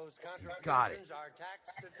 Those Got it. contributions are tax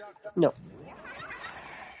deductible. No. And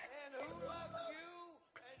who loves you?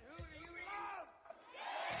 And who do you love?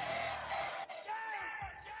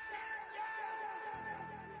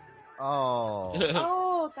 Oh.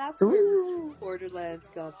 Oh, that's where Borderlands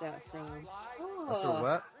got that from. Oh. That's her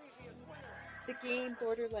what? The game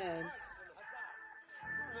Borderlands.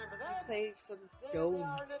 You play some dome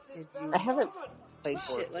and you I haven't played shit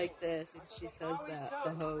Borderlands. like this, and she says that,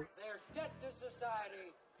 the host. Their debt to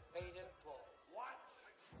society paid in full. Watch.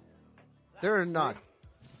 They're not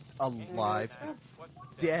alive.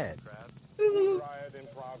 Dead. Riot in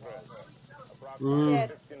progress. Approximately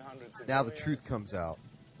 1,500 Now the civilians. truth comes out.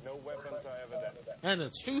 No weapons are evident. And the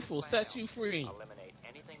truth will set you free.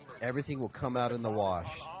 Everything will come out in the wash.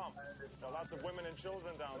 Unarmed. There are lots of women and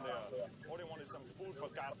children down there. All they want is some food, for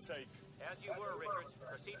God's sake. As you were, Richards.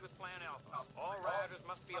 Proceed with Plan Alpha. All rioters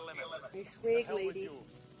must be eliminated. Hey, swig, Hell with lady. you.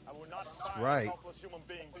 I will not fire right. helpless human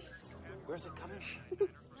beings. Where's it coming from?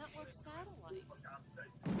 Network satellite.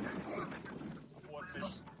 Aboard fish.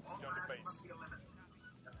 Down the base.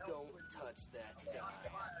 Don't touch that guy.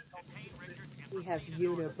 We have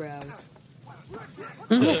unibrow.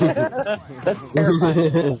 That's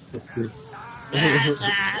terrifying.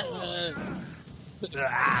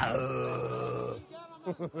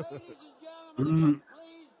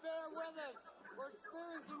 Please bear with us. We're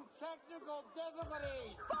experiencing technical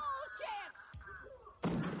difficulties.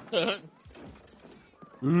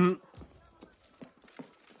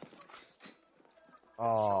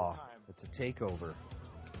 Oh, it's a takeover.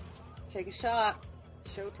 Take a shot.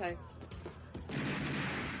 Showtime.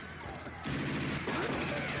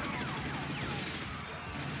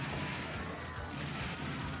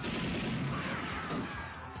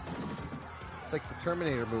 It's like the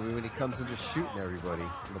Terminator movie when he comes in just shooting everybody in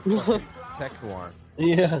the fucking tech noir.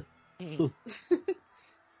 Yeah.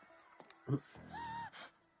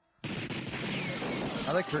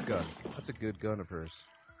 I like her gun. That's a good gun of hers.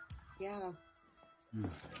 Yeah.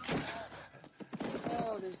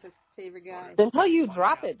 Oh, there's a favorite guy. Until you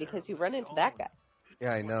drop it because you run into that guy.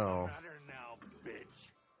 Yeah, I know. Now, bitch.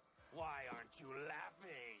 Why aren't you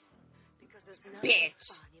laughing? Because there's nothing Bitch.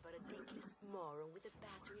 funny about a dinkless moron with a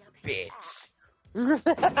battery up his Bitch. ass.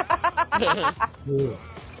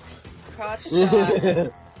 Crotch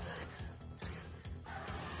shot.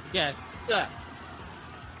 Yes.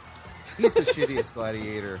 He's the shittiest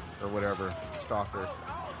gladiator or whatever. Stalker.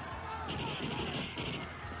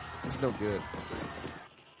 He's no good.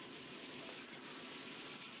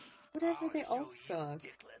 Whatever, they all suck.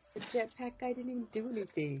 The jetpack guy didn't even do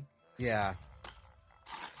anything. Yeah.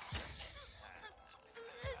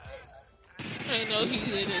 I know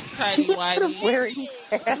he's in his tidy whitey. Wearing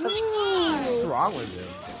pants. What's wrong with him?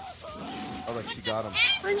 Oh, look, she got him.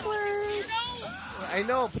 You I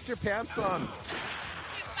know, put your pants on.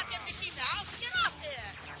 fucking Mickey Mouse, get off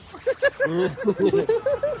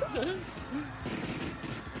there!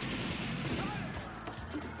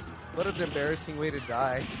 What an embarrassing way to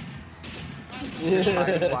die.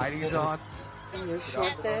 Whitey's on. And your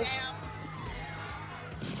short this.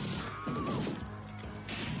 It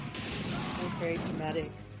was very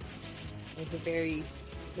dramatic. It was a very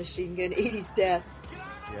machine gun 80s death.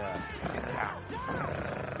 Yeah.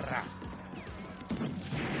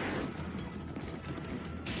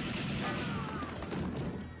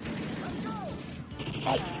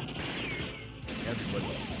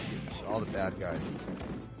 Everybody, all the bad guys.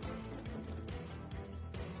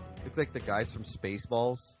 Look like the guys from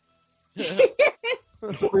Spaceballs.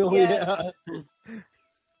 Really? Yeah.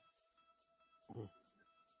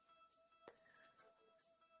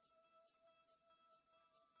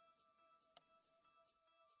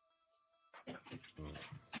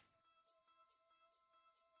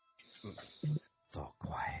 It's all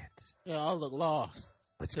quiet. They all look lost.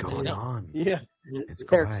 What's going on? Yeah. It's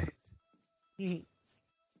quiet.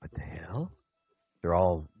 What the hell? They're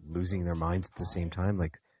all losing their minds at the same time.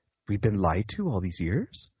 Like, we've been lied to all these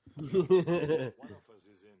years? One of us is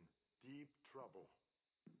in deep trouble.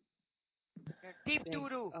 Deep Thanks,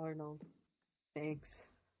 doo-doo. Arnold. Thanks.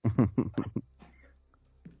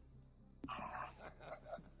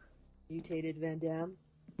 Mutated Van Damme.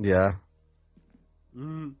 Yeah.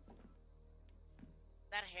 Mm.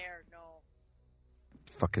 That hair, no.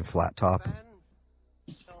 Fucking flat top.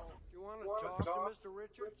 You want to talk to Mr.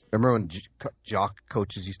 Richards? Remember when jock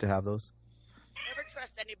coaches used to have those? Never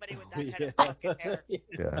trust anybody with that kind of fucking hair.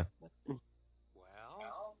 Yeah.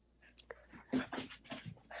 Well,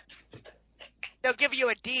 They'll give you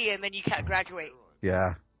a D and then you can't graduate.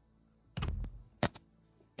 Yeah.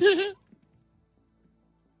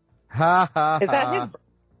 Ha ha. Is that him?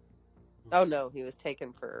 Oh no, he was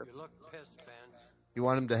taken for. you look pissed, Ben. You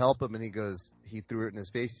want him to help him, and he threw it in his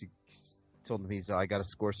face. He told him I got to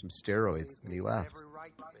score some steroids, and he laughed. Every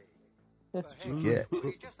right to be. That's But what hey, you get. will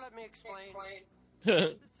you just let me explain?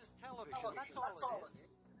 This is television. That's all it is.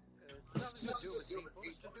 It's nothing to do with people.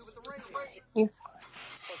 It's to do with the radio. For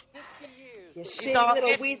 50 years. You He's shitty all- little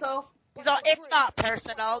it's- weasel. He's all, it's not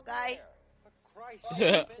personal, guy. For Christ's sake,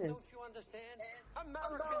 Ben, don't you understand?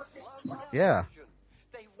 Americans love Yeah. television.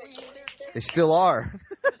 They wean their They still are.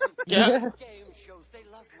 Yeah. game shows. They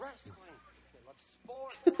love wrestling. They love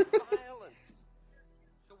sport. They love violence.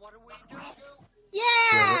 So what do?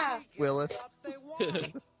 Yeah! Willis. What they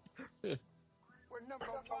want. We're number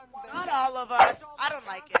one. baby. Not all of us. I don't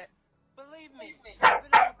like it. Believe me, I've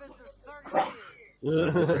been in the business 30 years.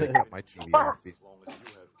 I'm ready to get my TV off. As long as you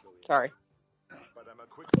have, Killian. Sorry. But I'm a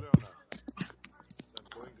quick learner. I'm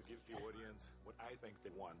going to give the audience what I think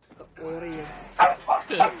they want. Audience.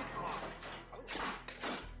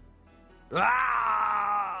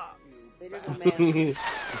 Ah! Vader's a man.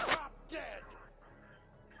 Drop dead.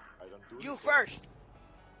 I don't do You it. first.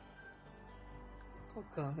 Oh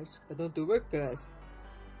gosh, I don't do work, guys.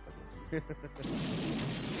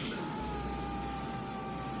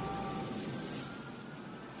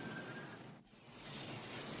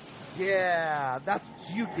 Yeah, that's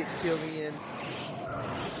what you get, Killian.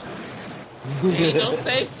 Ain't no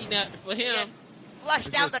safety net for him. Flush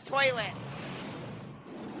down the toilet.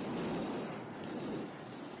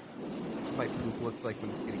 My poop looks like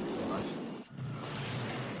when it's getting flushed.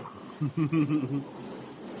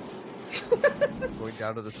 Going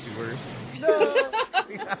down to the sewers.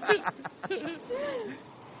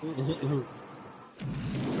 Where's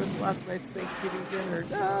last night's Thanksgiving dinner?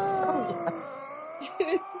 No!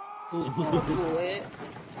 Bullet.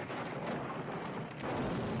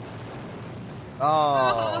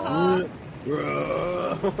 Oh.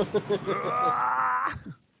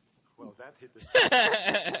 Well, that hit the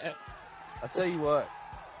I'll tell you what,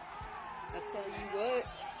 I'll tell you what.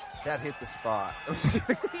 that hit the spot.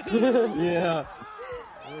 Yeah.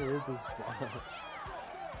 Where is this spot?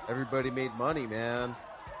 Everybody made money, man.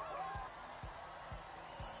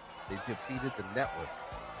 They defeated the network.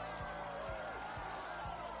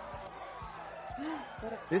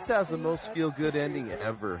 This has the most feel-good ending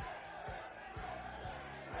ever.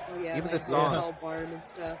 Oh yeah, Even like the song. Paul Barnum and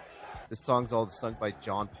stuff. This song's all sung by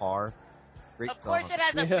John Parr. Great Of course song. it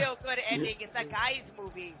has a Yeah. feel-good ending. It's a guy's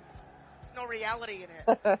movie. There's no reality in it.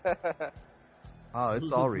 Oh,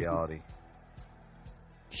 it's all reality.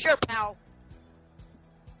 Sure, pal.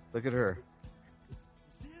 Look at her.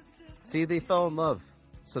 See, they fell in love.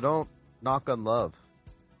 So don't knock on love.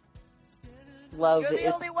 Love You're is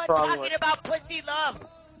the only one strong talking word. about pussy love.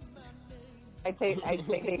 I'd say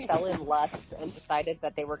they fell in lust and decided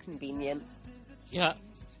that they were convenient. Yeah.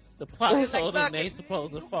 The plot Like, told them look, they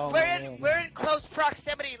supposed to fall We're in in love. we're in close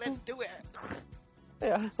proximity. Let's do it.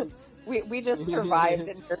 Yeah. We just survived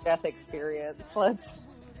a near-death experience. Let's...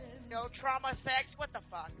 No trauma sex. What the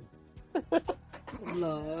fuck?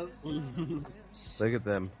 Love. Look at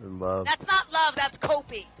them in love. That's not love. That's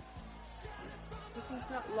coping. This is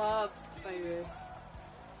not love, Iris.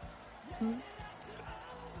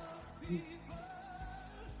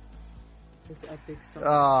 This epic song.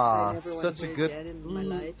 Ah, I never want such to a hear good- again in my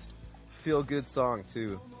life. Feel good song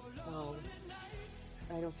too. Oh,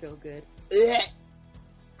 I don't feel good.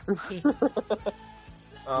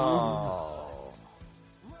 Oh.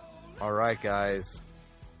 All right, guys.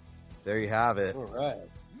 There you have it. All right.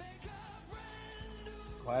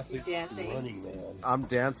 Classic You dancing? Running Man. I'm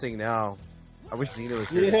dancing now. I wish Zena was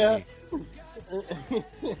here Yeah. to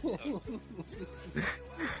see.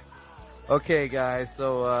 Okay, guys.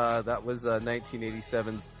 So that was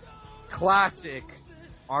 1987's classic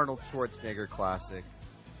Arnold Schwarzenegger classic.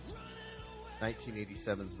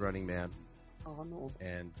 1987's Running Man. Arnold.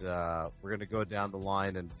 And we're going to go down the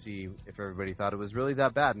line and see if everybody thought it was really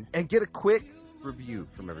that bad. And get a quick review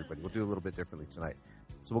from everybody. We'll do a little bit differently tonight.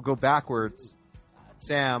 So we'll go backwards.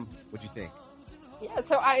 Sam, what'd you think? Yeah,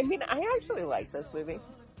 so I mean, I actually like this movie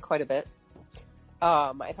quite a bit.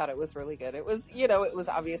 I thought it was really good. It was, it was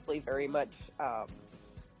obviously very much, I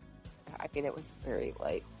mean, it was very,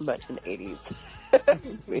 much an 80s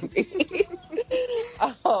movie.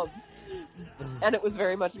 And it was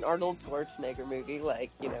very much an Arnold Schwarzenegger movie, he's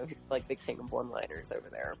like the king of one-liners over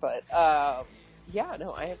there. But, yeah,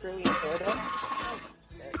 no, I have really enjoyed it.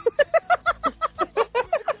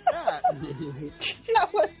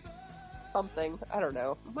 That was something. I don't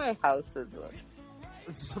know. My house is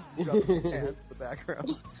You got some hands in the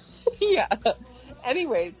background. yeah.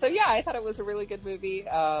 Anyway, so yeah, I thought it was a really good movie.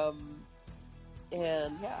 And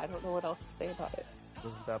yeah, I don't know what else to say about it.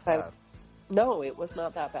 Wasn't that bad? No, it was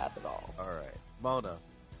not that bad at all. All right. Mona.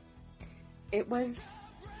 It was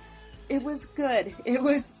good. It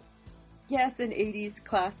was, yes, an 80s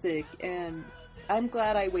classic, and I'm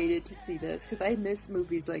glad I waited to see this, because I miss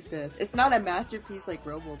movies like this. It's not a masterpiece like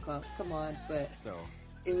RoboCop, come on, but No.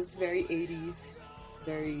 it was very 80s,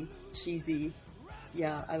 very cheesy.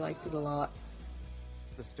 Yeah, I liked it a lot.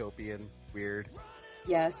 Dystopian, weird.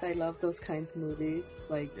 Yes, I love those kinds of movies,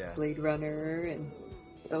 like Yeah. Blade Runner and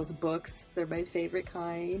those books. They're my favorite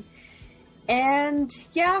kind. And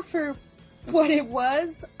yeah, for what it was,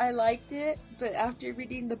 I liked it. But after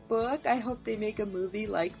reading the book, I hope they make a movie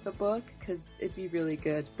like the book, because it'd be really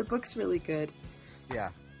good. The book's really good. Yeah,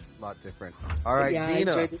 a lot different. All right, yeah,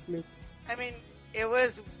 Zena. I enjoyed this movie. I mean, it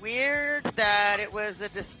was weird that it was a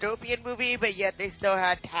dystopian movie, but yet they still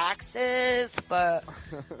had taxes. But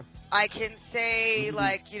I can say, it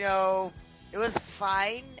was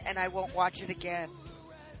fine, and I won't watch it again.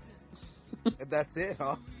 That's it,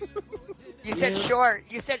 huh? You said short.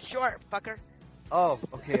 You said short, fucker. Oh,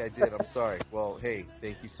 okay, I did. I'm sorry. Well, hey,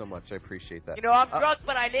 thank you so much. I appreciate that. I'm drunk,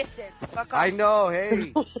 but I listen. Fuck off. I know.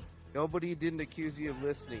 Hey, nobody didn't accuse you of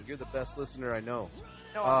listening. You're the best listener I know.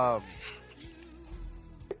 No.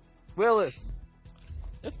 Willis.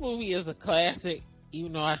 This movie is a classic,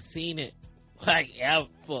 even though I've seen it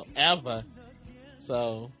forever.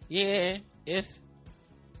 So yeah, it's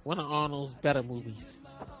one of Arnold's better movies.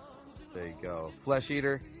 There you go. Flesh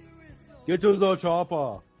Eater. Get to the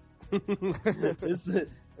chopper.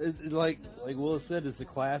 it's like Willis said, it's a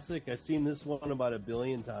classic. I've seen this one about 1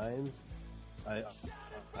 billion times.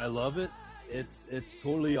 I love it. It's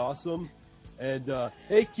totally awesome. And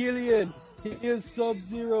hey, Killian, here's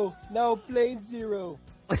Sub-Zero, now Plane Zero.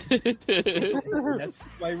 That's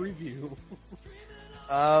my review.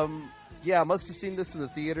 Yeah, I must have seen this in the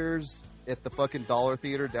theaters at the fucking Dollar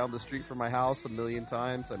Theater down the street from my house 1 million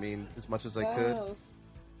times. I mean, as much as I could.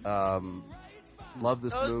 Love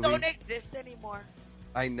this Those movie. don't exist anymore.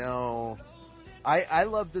 I know. I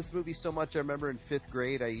love this movie so much. I remember in 5th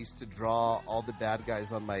grade, I used to draw all the bad guys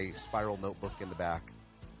on my spiral notebook in the back.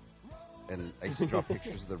 And I used to draw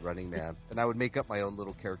pictures of the Running Man. And I would make up my own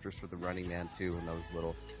little characters for the Running Man, too, when I was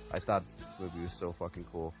little. I thought this movie was so fucking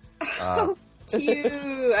cool. Cute!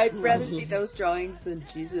 I'd rather see those drawings than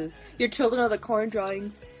Jesus. Your Children of the Corn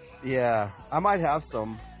drawings. Yeah, I might have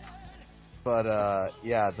some. But,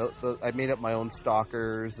 yeah, I made up my own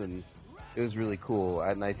stalkers, and it was really cool.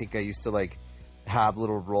 And I think I used to, have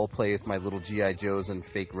little role play with my little G.I. Joes and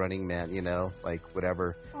fake Running Man,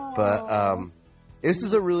 whatever. Aww. But, This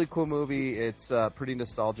is a really cool movie. It's pretty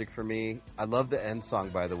nostalgic for me. I love the end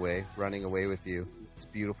song, by the way, Running Away With You. It's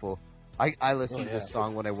beautiful. I listen to this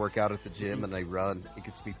song when I work out at the gym and I run. It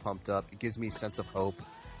gets me pumped up. It gives me a sense of hope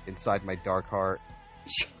inside my dark heart.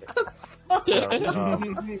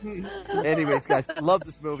 Anyways, guys, love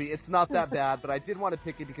this movie. It's not that bad, but I did want to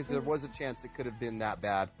pick it because there was a chance it could have been that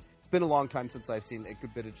bad. It's been a long time since I've seen it. It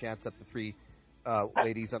could have been a chance that the three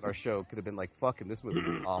ladies on our show could have been like, fucking, this movie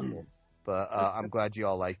is awful. But I'm glad you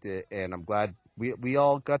all liked it, and I'm glad we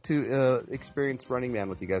all got to experience Running Man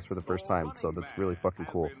with you guys for the first time, so that's really fucking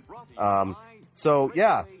cool. So,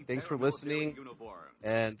 yeah, thanks for listening,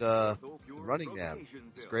 and Running Man,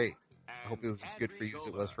 it's great. I hope it was as good for you as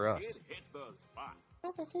it was for us.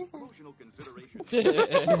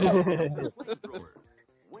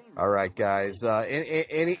 All right, guys.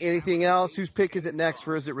 Anything else? Whose pick is it next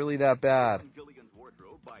for Is It Really That Bad?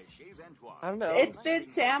 I don't know. It's been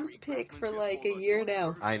Sam's pick for like a year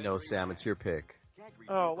now. I know, Sam. It's your pick.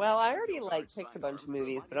 Oh, well, I already picked a bunch of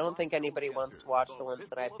movies, but I don't think anybody wants to watch the ones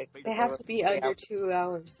that I picked. They have to be under 2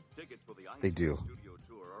 hours. They do.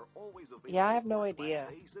 Yeah, I have no idea.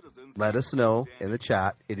 Let us know in the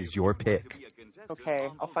chat. It is your pick. Okay,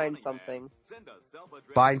 I'll find something.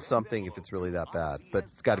 Find something if it's really that bad, but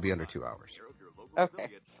it's got to be under 2 hours. Okay,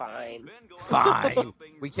 fine. Fine.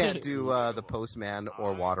 We can't do The Postman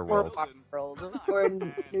or Waterworld. Or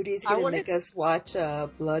Nudi's going to make us watch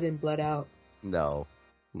Blood In, Blood Out. No.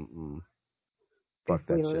 Mm-mm. Fuck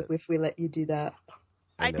that shit. If we let you do that.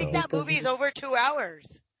 I think that movie's over 2 hours.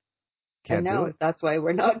 Can't do it. That's why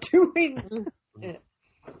we're not doing it.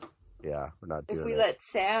 Yeah, we're not doing it. If we let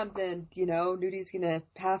Sam, then, Nudi's going to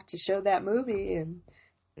have to show that movie. And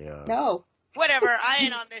yeah. No. Whatever. I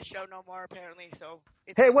ain't on this show no more, apparently. So.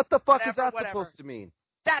 Hey, what the fuck is that supposed to mean?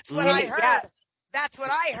 That's what I heard. Yeah. That's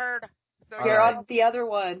what I heard. So you're on the other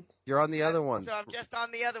one. You're on the other one. So I'm just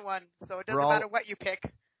on the other one. So it doesn't matter what you pick.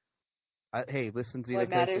 Hey, listen, Xena.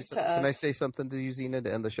 Can I say something to you, Xena,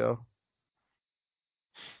 to end the show?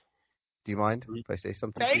 Do you mind if I say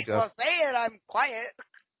something to you, Jeff? Well, say it. I'm quiet.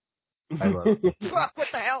 I love you. What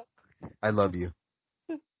the hell? I love you.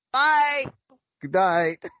 Bye. Good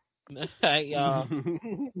night. Good night, y'all.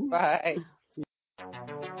 Bye.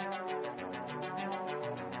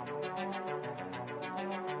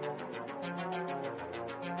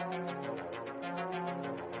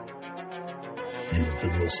 You've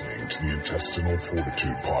been listening to the Intestinal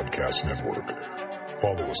Fortitude Podcast Network.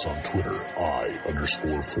 Follow us on Twitter,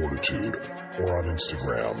 _Fortitude, or on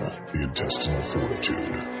Instagram, The Intestinal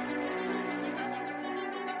Fortitude.